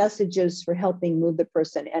key messages for helping move the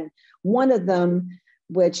person. And one of them,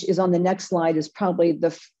 which is on the next slide, is probably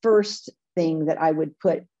the first thing that I would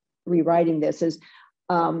put rewriting this is,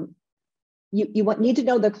 you need to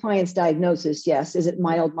know the client's diagnosis. Yes, is it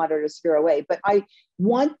mild, moderate, or severe OA? But I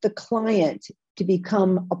want the client to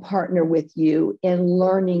become a partner with you in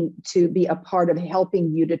learning to be a part of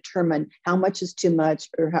helping you determine how much is too much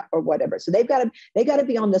or whatever. So they got to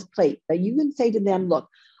be on this plate. Now you can say to them, look,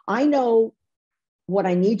 I know what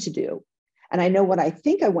I need to do, and I know what I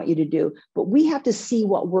think I want you to do, but we have to see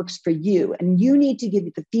what works for you. And you need to give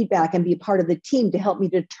the feedback and be a part of the team to help me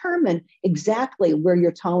determine exactly where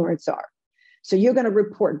your tolerance are. So you're going to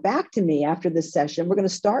report back to me after this session. We're going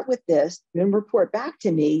to start with this, then report back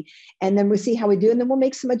to me, and then we'll see how we do, and then we'll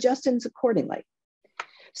make some adjustments accordingly.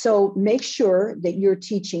 So make sure that you're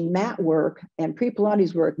teaching mat work and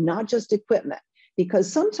pre-Pilates work, not just equipment,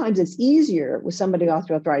 because sometimes it's easier with somebody with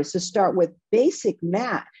osteoarthritis to start with basic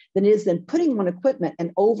mat than it is then putting on equipment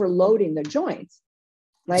and overloading the joints.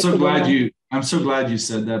 Right? I'm so glad you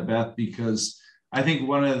said that, Beth, because I think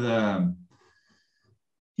one of the,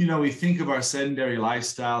 we think of our sedentary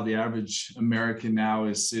lifestyle. The average American now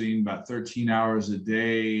is sitting about 13 hours a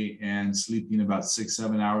day and sleeping about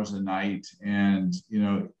 6-7 hours a night. And,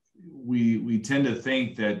 we tend to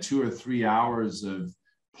think that 2 or 3 hours of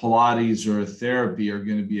Pilates or therapy are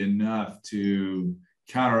going to be enough to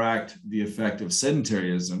counteract the effect of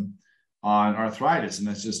sedentarism on arthritis. And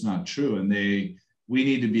that's just not true. And we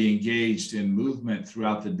need to be engaged in movement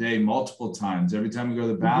throughout the day, multiple times. Every time we go to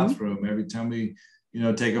the bathroom, every time we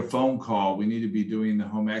take a phone call, we need to be doing the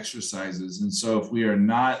home exercises. And so if we are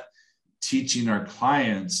not teaching our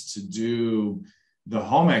clients to do the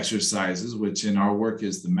home exercises, which in our work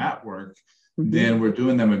is the mat work, then we're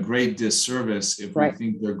doing them a great disservice if we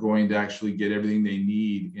think they're going to actually get everything they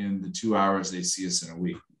need in the 2 hours they see us in a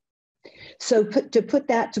week. So to put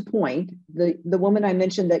that to point, the woman I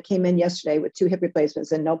mentioned that came in yesterday with 2 hip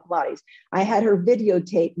replacements and no Pilates, I had her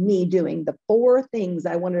videotape me doing the 4 things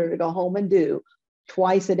I wanted her to go home and do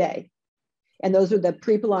twice a day. And those are the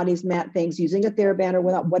pre-Pilates mat things, using a TheraBand or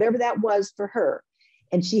without, whatever that was for her.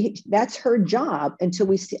 And that's her job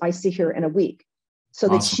until I see her in a week, so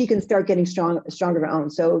that she can start getting stronger of her own.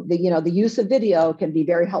 So the use of video can be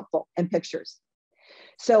very helpful, and pictures.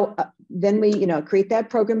 So then we, create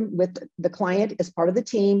that program with the client as part of the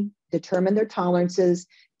team, determine their tolerances,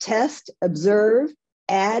 test, observe,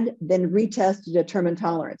 add, then retest to determine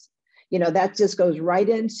tolerance. That just goes right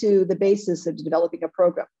into the basis of developing a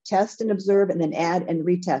program. Test and observe, and then add and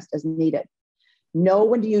retest as needed. Know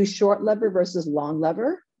when to use short lever versus long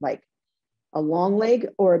lever, like a long leg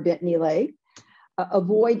or a bent knee leg.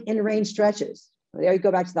 Avoid in-range stretches. There you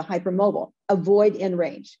go back to the hypermobile. Avoid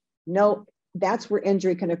in-range. No, that's where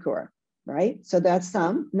injury can occur, right? So that's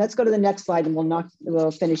some. Let's go to the next slide, and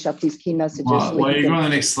we'll finish up these key messages. While you go on the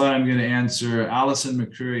next slide, I'm going to answer. Allison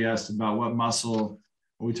McCreary asked about what muscle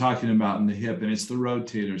are we talking about in the hip, and it's the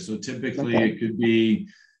rotator. So typically it could be,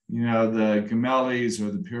 the gemellis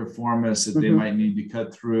or the piriformis that they might need to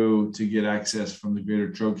cut through to get access from the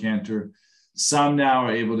greater trochanter. Some now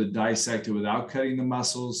are able to dissect it without cutting the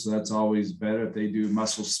muscles. So that's always better if they do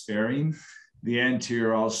muscle sparing. The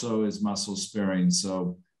anterior also is muscle sparing.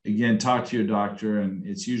 So again, talk to your doctor, and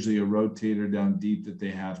it's usually a rotator down deep that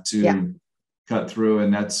they have to cut through.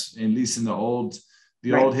 And that's, at least in the old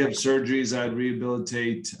hip surgeries I'd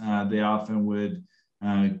rehabilitate, they often would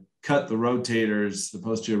cut the rotators, the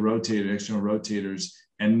posterior rotator, external rotators,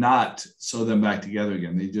 and not sew them back together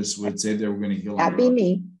again. They just would say they were going to heal. That'd be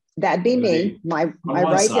me. That'd be me. My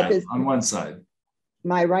right hip is on one side.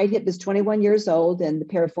 My right hip is 21 years old, and the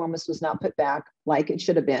piriformis was not put back like it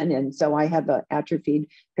should have been. And so I have an atrophied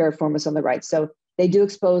piriformis on the right. So they do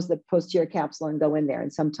expose the posterior capsule and go in there.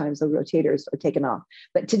 And sometimes the rotators are taken off.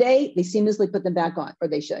 But today they seamlessly put them back on, or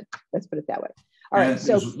they should. Let's put it that way. All right.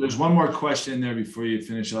 So there's one more question there before you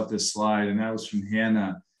finish off this slide. And that was from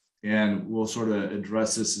Hannah. And we'll sort of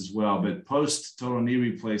address this as well. But post total knee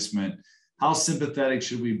replacement, how sympathetic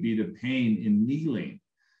should we be to pain in kneeling?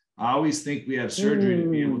 I always think we have surgery to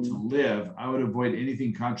be able to live. I would avoid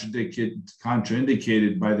anything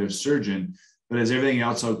contraindicated by their surgeon, but is everything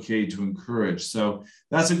else okay to encourage? So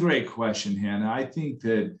that's a great question, Hannah. I think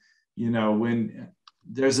that, when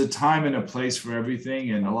there's a time and a place for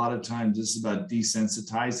everything, and a lot of times this is about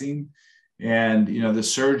desensitizing, and, the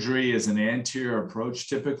surgery is an anterior approach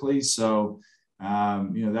typically. So,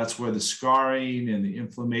 that's where the scarring and the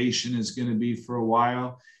inflammation is going to be for a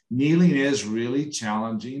while. Kneeling is really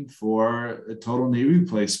challenging for a total knee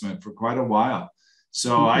replacement for quite a while.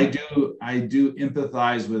 So I do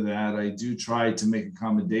empathize with that. I do try to make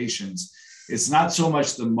accommodations. It's not so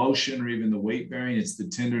much the motion or even the weight bearing, it's the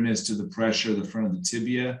tenderness to the pressure, the front of the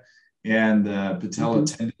tibia and the patella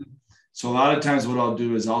tendon. So a lot of times what I'll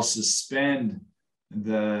do is I'll suspend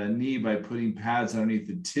the knee by putting pads underneath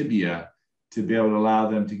the tibia to be able to allow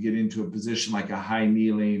them to get into a position like a high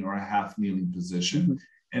kneeling or a half kneeling position.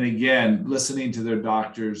 And again, listening to their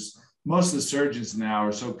doctors. Most of the surgeons now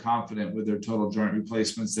are so confident with their total joint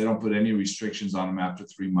replacements, they don't put any restrictions on them after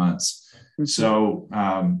 3 months. So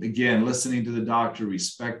again, listening to the doctor,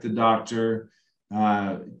 respect the doctor.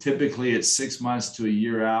 Typically it's 6 months to a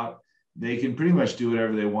year out. They can pretty much do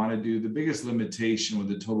whatever they want to do. The biggest limitation with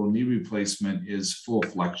the total knee replacement is full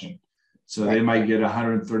flexion. So they might get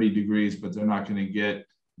 130 degrees, but they're not going to get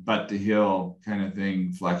butt to heel kind of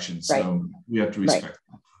thing flexion. So we have to respect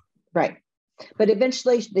that. Right. But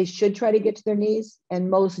eventually they should try to get to their knees, and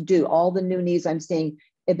most do. All the new knees I'm seeing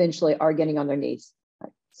eventually are getting on their knees.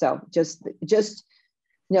 So just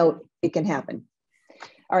know it can happen.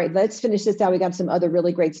 All right, let's finish this out. We got some other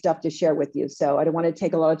really great stuff to share with you. So I don't want to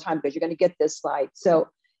take a lot of time because you're going to get this slide. So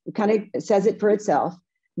it kind of says it for itself.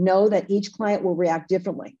 Know that each client will react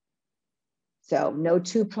differently. So no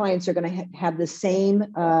two clients are going to have the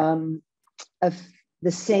same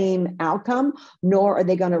outcome, nor are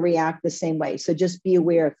they going to react the same way. So just be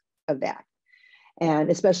aware of that. And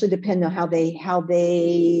especially depending on how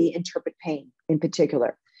they interpret pain in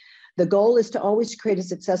particular. The goal is to always create a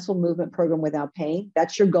successful movement program without pain.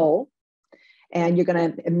 That's your goal. And you're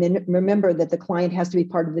going to remember that the client has to be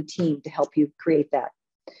part of the team to help you create that.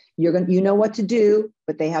 You know what to do,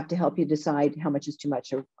 but they have to help you decide how much is too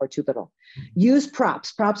much or too little. Use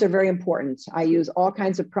props. Props are very important. I use all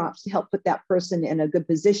kinds of props to help put that person in a good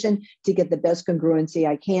position to get the best congruency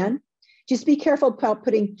I can. Just be careful about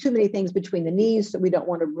putting too many things between the knees, so we don't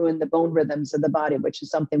want to ruin the bone rhythms of the body, which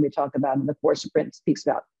is something we talk about in the course Brent speaks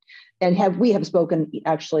about. And we have spoken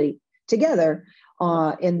actually together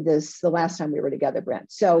in the last time we were together,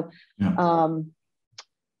 Brent. So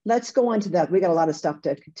let's go on to that. We got a lot of stuff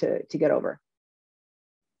to get over.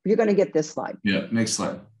 You're going to get this slide. Yeah, next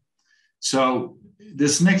slide. So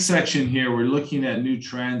this next section here, we're looking at new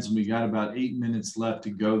trends, and we got about 8 minutes left to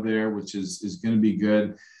go there, which is going to be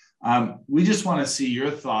good. We just want to see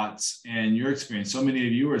your thoughts and your experience. So many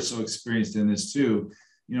of you are so experienced in this too.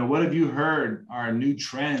 What have you heard are new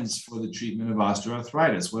trends for the treatment of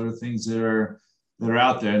osteoarthritis? What are things that are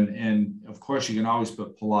out there? And of course, you can always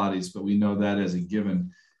put Pilates, but we know that as a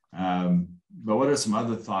given. But what are some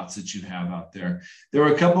other thoughts that you have out there? There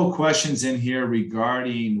were a couple of questions in here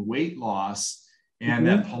regarding weight loss, and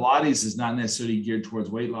that Pilates is not necessarily geared towards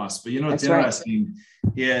weight loss. But what's interesting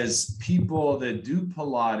is people that do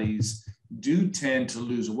Pilates do tend to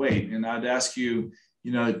lose weight. And I'd ask you,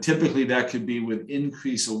 typically that could be with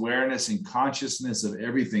increased awareness and consciousness of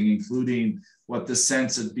everything, including what the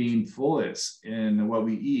sense of being full is and what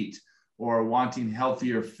we eat, or wanting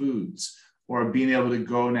healthier foods, or being able to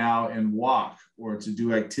go now and walk, or to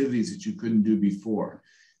do activities that you couldn't do before.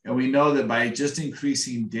 And we know that by just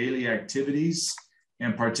increasing daily activities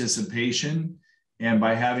and participation, and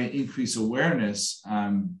by having increased awareness,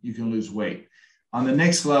 you can lose weight. On the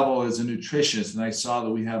next level is a nutritionist, and I saw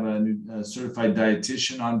that we have a certified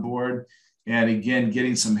dietitian on board. And again,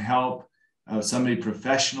 getting some help of somebody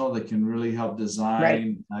professional that can really help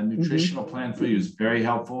design a nutritional plan for you is very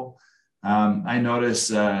helpful. I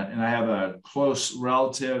noticed, and I have a close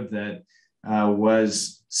relative that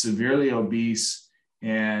was severely obese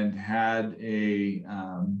and had a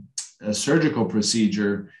surgical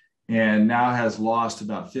procedure, and now has lost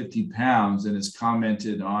about 50 pounds, and has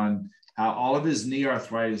commented on how all of his knee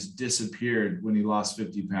arthritis disappeared when he lost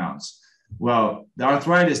 50 pounds. Well, the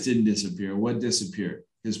arthritis didn't disappear. What disappeared?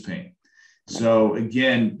 His pain. So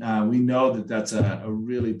again, we know that that's a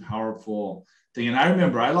really powerful thing. And I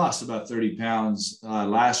remember I lost about 30 pounds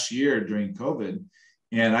last year during COVID,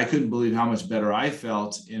 and I couldn't believe how much better I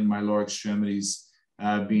felt in my lower extremities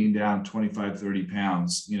being down 25, 30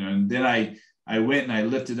 pounds, and then I went and I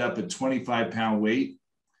lifted up a 25-pound weight,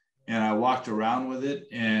 and I walked around with it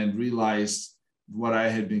and realized what I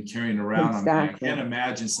had been carrying around. Exactly. I can't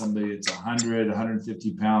imagine somebody that's 100,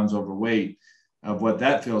 150 pounds overweight of what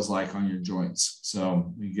that feels like on your joints.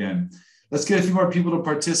 So again, let's get a few more people to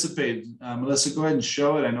participate. Melissa, go ahead and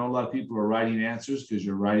show it. I know a lot of people are writing answers because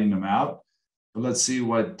you're writing them out, but let's see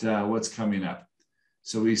what's coming up.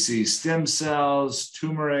 So we see stem cells,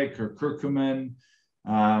 turmeric or curcumin,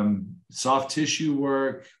 soft tissue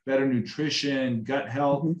work, better nutrition, gut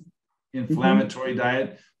health, inflammatory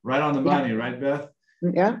diet. Right on the money, right, Beth?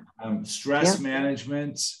 Yeah. Stress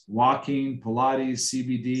management, walking, Pilates,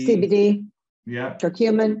 CBD. CBD. Yeah.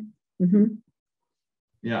 Curcumin.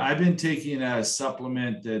 Yeah, I've been taking a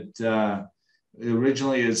supplement that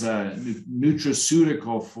originally is a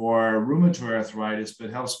nutraceutical for rheumatoid arthritis, but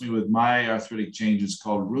helps me with my arthritic changes,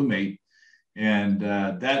 called Rheumate. And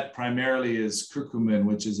that primarily is curcumin,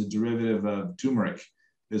 which is a derivative of turmeric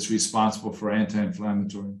that's responsible for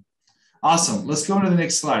anti-inflammatory. Awesome. Let's go to the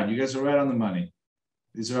next slide. You guys are right on the money.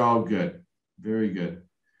 These are all good. Very good.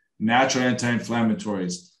 Natural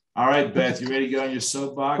anti-inflammatories. All right, Beth, you ready to get on your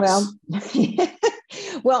soapbox?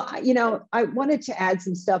 Well, I wanted to add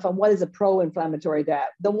some stuff on what is a pro-inflammatory diet,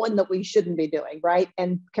 the one that we shouldn't be doing, right?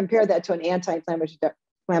 And compare that to an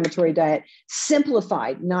anti-inflammatory diet,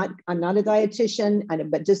 simplified. I'm not a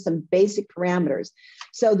dietitian, but just some basic parameters.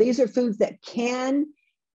 So these are foods that can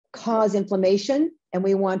cause inflammation, and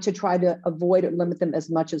we want to try to avoid or limit them as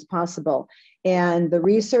much as possible. And the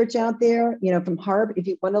research out there, from Harvard, if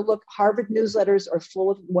you want to look, Harvard newsletters are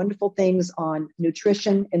full of wonderful things on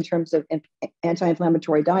nutrition in terms of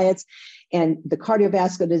anti-inflammatory diets and the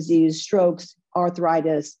cardiovascular disease, strokes,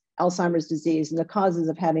 arthritis, Alzheimer's disease, and the causes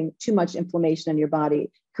of having too much inflammation in your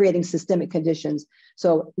body, creating systemic conditions.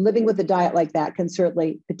 So living with a diet like that can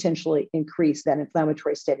certainly potentially increase that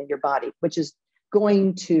inflammatory state in your body, which is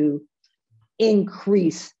going to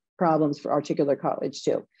increase problems for articular cartilage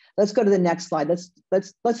too. Let's go to the next slide. Let's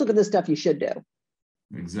look at the stuff you should do.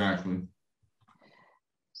 Exactly.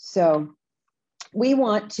 So we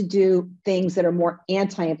want to do things that are more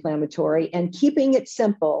anti-inflammatory and keeping it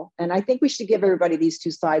simple. And I think we should give everybody these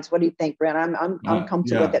two slides. What do you think, Brent? I'm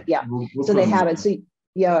comfortable with it. Yeah. We'll so they have it. So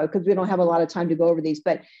yeah, because we don't have a lot of time to go over these.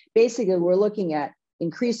 But basically, we're looking at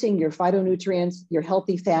increasing your phytonutrients, your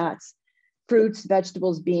healthy fats, fruits,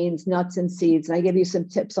 vegetables, beans, nuts, and seeds. And I give you some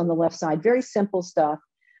tips on the left side. Very simple stuff,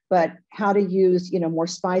 but how to use, more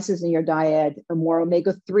spices in your diet, more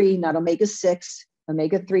omega-3, not omega-6,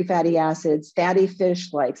 omega-3 fatty acids, fatty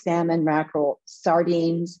fish like salmon, mackerel,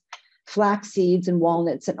 sardines, Flax seeds and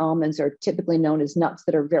walnuts and almonds are typically known as nuts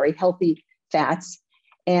that are very healthy fats.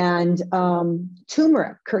 And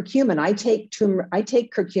turmeric, curcumin. I take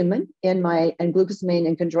curcumin and glucosamine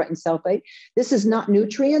and chondroitin sulfate. This is not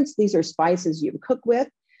nutrients. These are spices you cook with.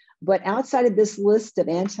 But outside of this list of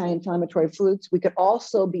anti-inflammatory foods, we could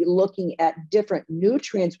also be looking at different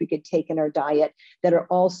nutrients we could take in our diet that are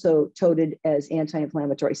also touted as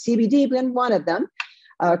anti-inflammatory. CBD being one of them.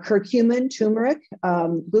 Curcumin, turmeric,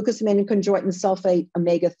 glucosamine and chondroitin sulfate,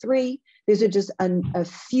 omega-3. These are just a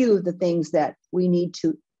few of the things that we need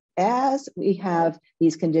to, as we have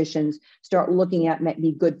these conditions, start looking at might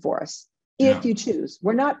be good for us if you choose.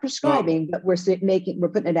 We're not prescribing, but we're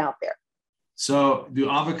putting it out there. So do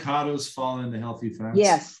avocados fall into healthy fats?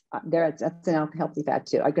 Yes, that's an healthy fat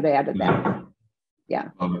too. I could have added that. Yeah,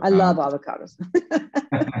 I love avocados.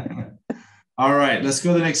 All right, let's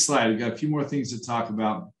go to the next slide. We've got a few more things to talk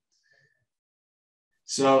about.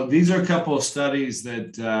 So these are a couple of studies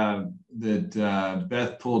that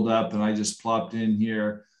Beth pulled up, and I just plopped in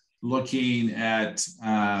here, looking at,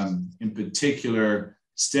 in particular,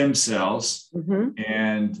 stem cells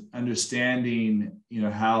and understanding,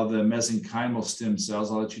 how the mesenchymal stem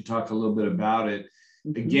cells. I'll let you talk a little bit about it.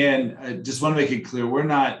 Again, I just want to make it clear, we're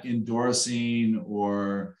not endorsing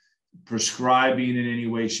or prescribing in any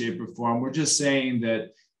way, shape, or form. We're just saying that,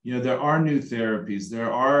 there are new therapies.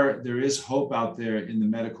 There is hope out there in the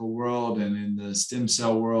medical world and in the stem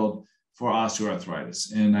cell world for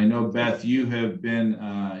osteoarthritis. And I know, Beth, you have been,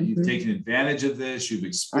 you've taken advantage of this. You've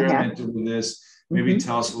experimented with this. Maybe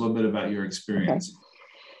tell us a little bit about your experience. Okay.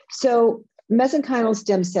 So mesenchymal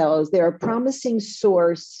stem cells, they're a promising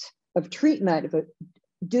source of treatment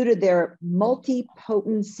due to their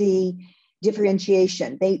multipotency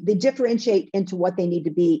differentiation. They differentiate into what they need to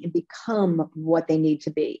be and become what they need to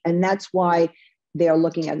be. And that's why they are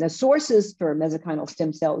looking at the sources for mesenchymal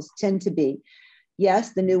stem cells tend to be,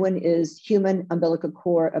 yes, the new one is human umbilical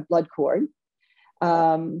cord, blood cord,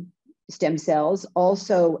 stem cells,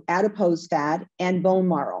 also adipose fat and bone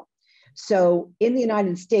marrow. So in the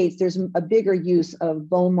United States, there's a bigger use of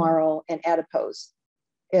bone marrow and adipose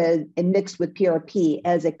and mixed with PRP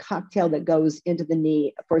as a cocktail that goes into the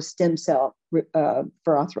knee for stem cell for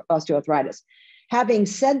osteoarthritis. Having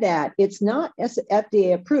said that, it's not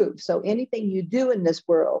FDA approved. So anything you do in this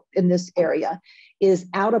world, in this area, is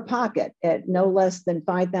out of pocket at no less than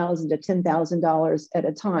 $5,000 to $10,000 at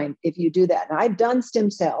a time if you do that. And I've done stem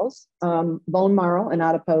cells, bone marrow and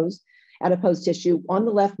adipose tissue on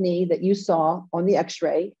the left knee that you saw on the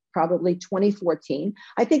x-ray, probably 2014.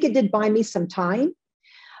 I think it did buy me some time.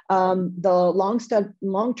 The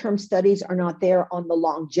long-term studies are not there on the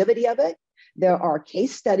longevity of it. There are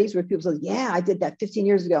case studies where people say, yeah, I did that 15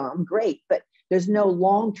 years ago. I'm great. But there's no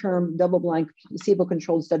long-term double-blind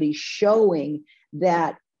placebo-controlled study showing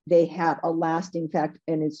that they have a lasting effect,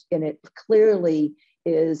 and it clearly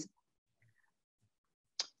is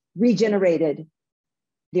regenerated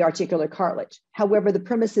the articular cartilage. However, the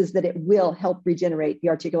premise is that it will help regenerate the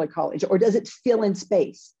articular cartilage, or does it fill in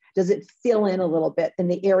space? Does it fill in a little bit in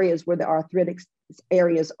the areas where the arthritic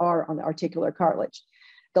areas are on the articular cartilage?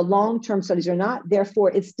 The long-term studies are not,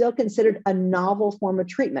 therefore it's still considered a novel form of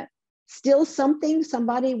treatment. Still something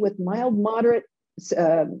somebody with mild, moderate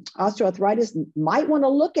osteoarthritis might want to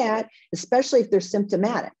look at, especially if they're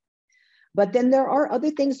symptomatic. But then there are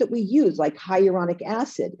other things that we use, like hyaluronic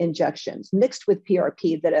acid injections mixed with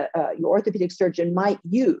PRP that your orthopedic surgeon might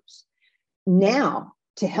use now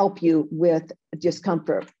to help you with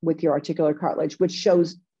discomfort with your articular cartilage, which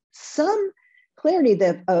shows some clarity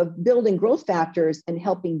of building growth factors and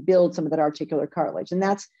helping build some of that articular cartilage. And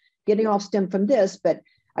that's getting off stem from this, but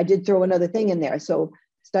I did throw another thing in there. So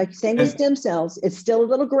staying with stem cells, it's still a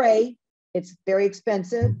little gray. It's very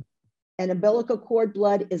expensive. And umbilical cord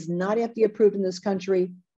blood is not FDA approved in this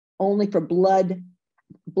country, only for blood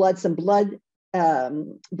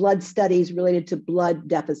studies related to blood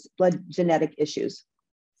genetic issues.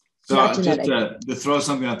 So just to throw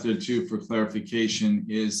something out there too for clarification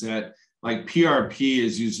is that like PRP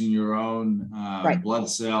is using your own blood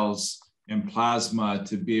cells and plasma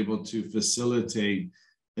to be able to facilitate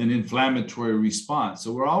an inflammatory response.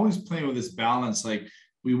 So we're always playing with this balance. Like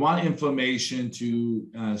we want inflammation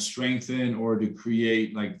to strengthen or to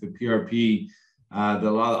create like the PRP that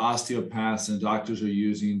a lot of osteopaths and doctors are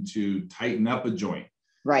using to tighten up a joint.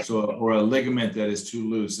 Right. So, or a ligament that is too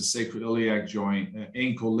loose, a sacroiliac joint,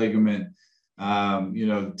 ankle ligament,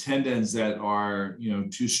 tendons that are,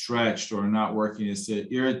 too stretched or not working, is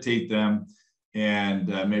to irritate them and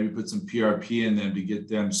maybe put some PRP in them to get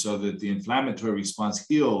them so that the inflammatory response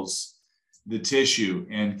heals the tissue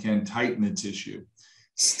and can tighten the tissue.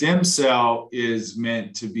 Stem cell is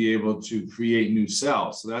meant to be able to create new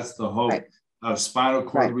cells. So that's the hope of spinal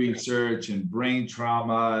cord research and brain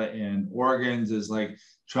trauma and organs, is like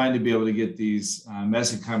trying to be able to get these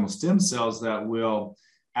mesenchymal stem cells that will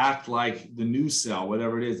act like the new cell,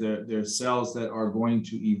 whatever it is. They're cells that are going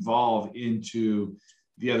to evolve into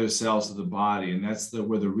the other cells of the body. And that's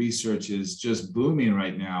where the research is just booming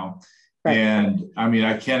right now. And I mean,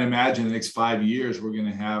 I can't imagine the next 5 years, we're going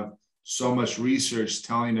to have so much research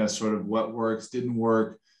telling us sort of what works, didn't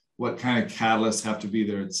work, what kind of catalysts have to be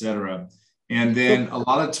there, et cetera. And then a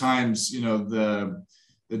lot of times, you know, the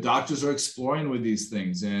doctors are exploring with these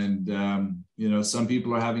things, and, you know, some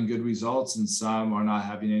people are having good results and some are not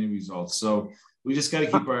having any results. So we just got to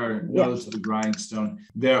keep our nose to the grindstone.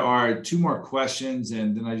 There are 2 more questions,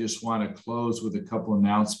 and then I just want to close with a couple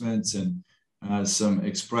announcements and some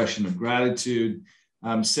expression of gratitude.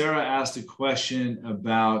 Sarah asked a question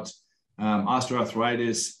about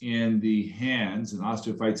osteoarthritis in the hands and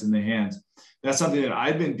osteophytes in the hands. That's something that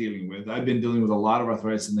I've been dealing with. I've been dealing with a lot of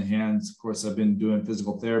arthritis in the hands. Of course, I've been doing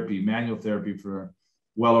physical therapy, manual therapy for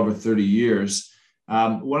well over 30 years.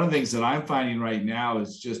 One of the things that I'm finding right now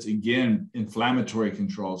is just, again, inflammatory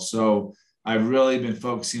control. So I've really been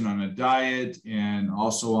focusing on a diet and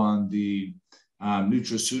also on the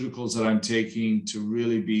nutraceuticals that I'm taking to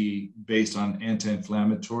really be based on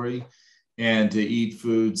anti-inflammatory, and to eat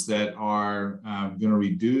foods that are going to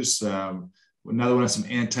reduce. Another one of some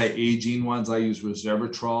anti-aging ones. I use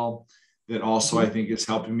resveratrol that also I think is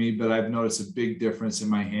helping me, but I've noticed a big difference in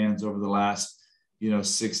my hands over the last, you know,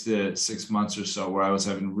 6 months or so, where I was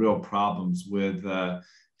having real problems with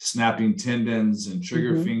snapping tendons and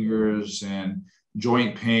trigger fingers and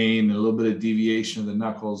joint pain, and a little bit of deviation of the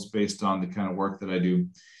knuckles based on the kind of work that I do.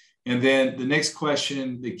 And then the next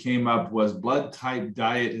question that came up was blood type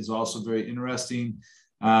diet is also very interesting.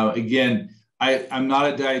 Again, I'm not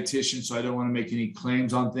a dietitian, so I don't want to make any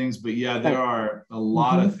claims on things, but yeah, there are a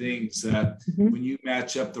lot of things that when you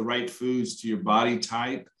match up the right foods to your body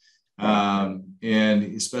type, and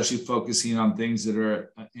especially focusing on things that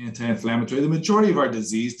are anti-inflammatory. The majority of our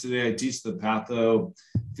disease today, I teach the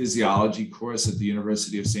pathophysiology course at the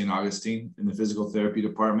University of St. Augustine in the physical therapy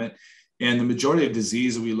department. And the majority of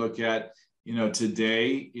disease that we look at, you know,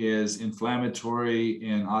 today is inflammatory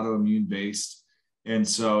and autoimmune based. And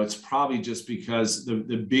so it's probably just because the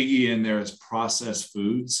biggie in there is processed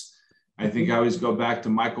foods. I think I always go back to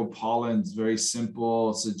Michael Pollan's very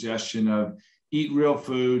simple suggestion of eat real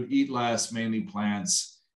food, eat less, mainly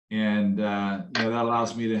plants. And you know, that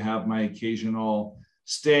allows me to have my occasional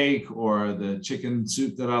steak or the chicken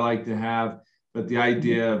soup that I like to have. But the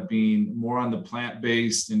idea of being more on the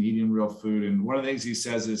plant-based and eating real food. And one of the things he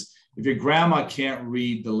says is, if your grandma can't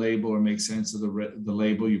read the label or make sense of the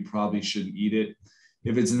label, you probably shouldn't eat it.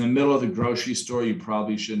 If it's in the middle of the grocery store, you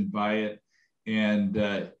probably shouldn't buy it. And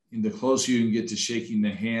the closer you can get to shaking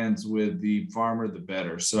the hands with the farmer, the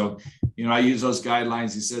better. So, you know, I use those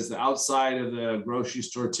guidelines. He says the outside of the grocery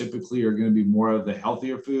store typically are going to be more of the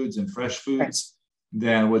healthier foods and fresh foods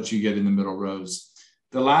than what you get in the middle rows.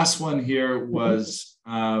 The last one here was,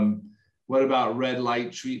 what about red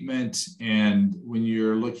light treatment? And when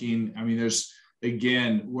you're looking, I mean,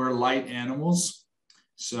 we're light animals.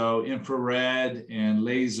 So infrared and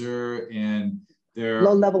laser, and there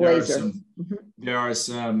are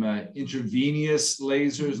some intravenous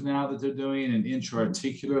lasers now that they're doing, and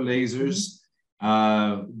intra-articular lasers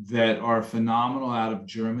that are phenomenal out of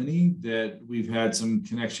Germany that we've had some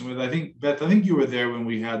connection with. I think, Beth, you were there when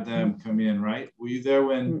we had them come in, right? Were you there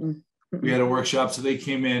when we had a workshop? So they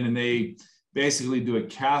came in and they basically do a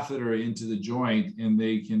catheter into the joint, and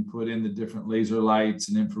they can put in the different laser lights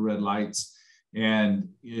and infrared lights. And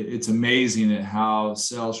it's amazing at how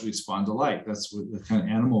cells respond to light. That's what the kind of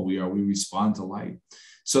animal we are. We respond to light.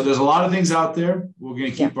 So there's a lot of things out there. We're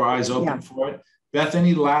going to keep our eyes open for it. Beth,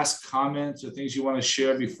 any last comments or things you want to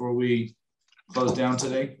share before we close down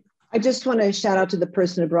today? I just want to shout out to the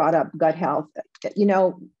person who brought up gut health. You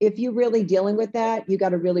know, if you're really dealing with that, you got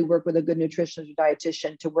to really work with a good nutritionist or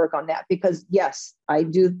dietitian to work on that. Because yes, I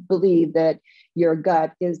do believe that your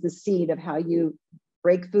gut is the seed of how you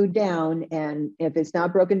break food down. And if it's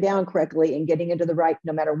not broken down correctly and getting into the right,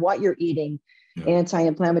 no matter what you're eating,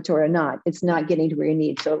 anti-inflammatory or not, it's not getting to where you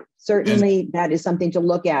need. So certainly that is something to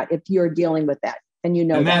look at if you're dealing with that. And you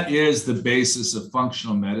know, and that is the basis of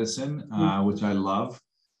functional medicine, which I love.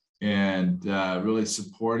 And really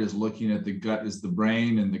support is looking at the gut is the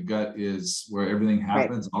brain, and the gut is where everything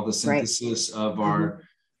happens. All the synthesis of our,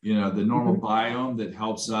 you know, the normal biome that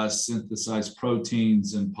helps us synthesize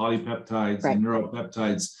proteins and polypeptides and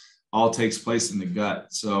neuropeptides all takes place in the gut.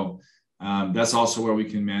 So That's also where we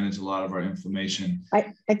can manage a lot of our inflammation.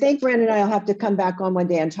 I think Brent and I will have to come back on one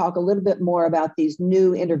day and talk a little bit more about these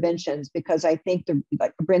new interventions, because I think,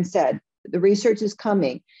 like Brent said, the research is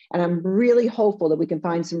coming, and I'm really hopeful that we can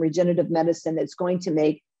find some regenerative medicine that's going to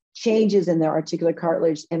make changes in their articular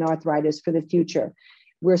cartilage and arthritis for the future.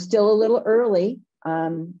 We're still a little early,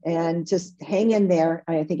 and just hang in there.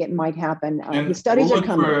 I think it might happen. The studies are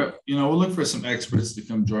coming. We'll look for some experts to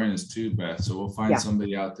come join us too, Beth. So we'll find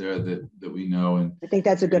somebody out there that we know. And I think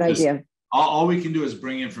that's a good idea. All we can do is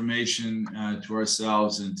bring information to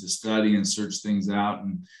ourselves and to study and search things out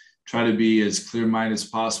and try to be as clear-minded as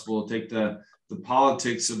possible. Take the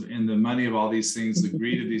politics and the money of all these things, the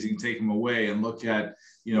greed of these things, take them away and look at,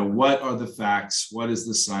 what are the facts? What is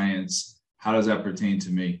the science? How does that pertain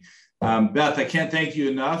to me? Beth, I can't thank you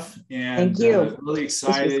enough. And thank you. Really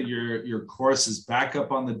excited. Your course is back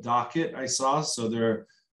up on the docket, I saw. So there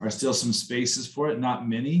are still some spaces for it, not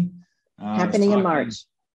many. Happening in March.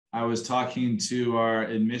 I was talking to our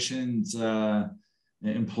admissions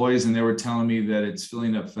employees, and they were telling me that it's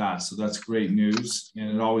filling up fast. So that's great news, and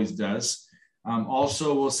it always does.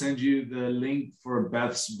 Also, we'll send you the link for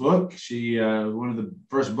Beth's book. She one of the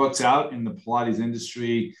first books out in the Pilates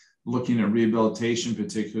industry, looking at rehabilitation,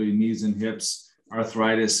 particularly knees and hips,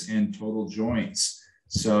 arthritis, and total joints.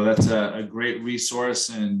 So that's a great resource.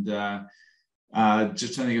 And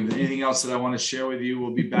just trying to think of anything else that I want to share with you.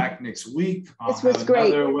 We'll be back next week. This was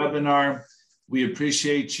great. Another webinar. We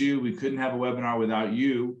appreciate you. We couldn't have a webinar without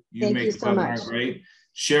you. Thank make you the so webinar much. Great.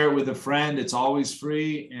 Share it with a friend. It's always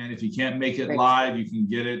free. And if you can't make it live, you can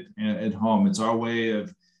get it at home. It's our way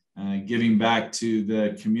of giving back to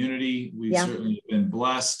the community. We've certainly been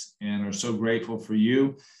blessed and are so grateful for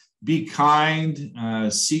you. Be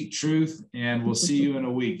kind, seek truth, and we'll see you in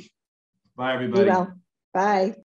a week. Bye, everybody. Bye.